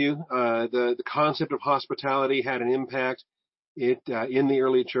that with you. The concept of hospitality had an impact in the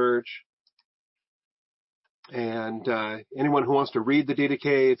early church. And anyone who wants to read the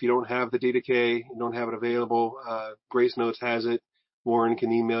Didache, if you don't have the Didache, you don't have it available, Grace Notes has it. Warren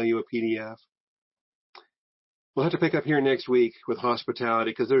can email you a PDF. We'll have to pick up here next week with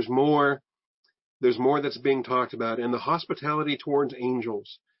hospitality because there's more that's being talked about. And the hospitality towards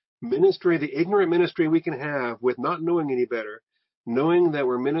angels. Ministry, the ignorant ministry we can have with not knowing any better, knowing that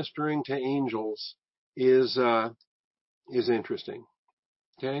we're ministering to angels is interesting.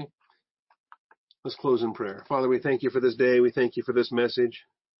 Okay? Let's close in prayer. Father, we thank you for this day. We thank you for this message.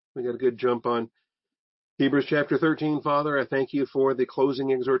 We got a good jump on Hebrews chapter 13, Father. I thank you for the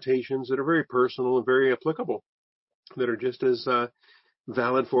closing exhortations that are very personal and very applicable, that are just as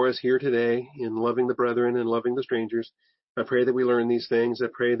valid for us here today in loving the brethren and loving the strangers. I pray that we learn these things. I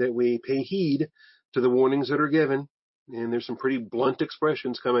pray that we pay heed to the warnings that are given. And there's some pretty blunt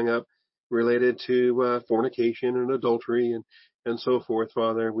expressions coming up related to fornication and adultery and so forth,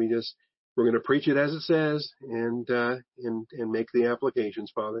 Father. We're going to preach it as it says and make the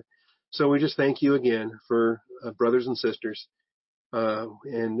applications, Father. So we just thank you again for brothers and sisters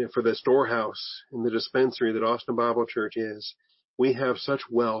and for the storehouse and the dispensary that Austin Bible Church is. We have such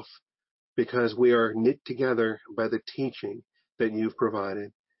wealth because we are knit together by the teaching that you've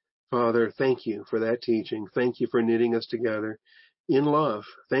provided. Father, thank you for that teaching. Thank you for knitting us together in love.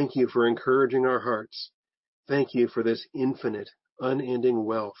 Thank you for encouraging our hearts. Thank you for this infinite, unending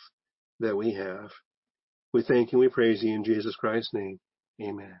wealth that we have. We thank you and we praise you in Jesus Christ's name.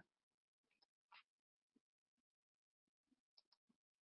 Amen.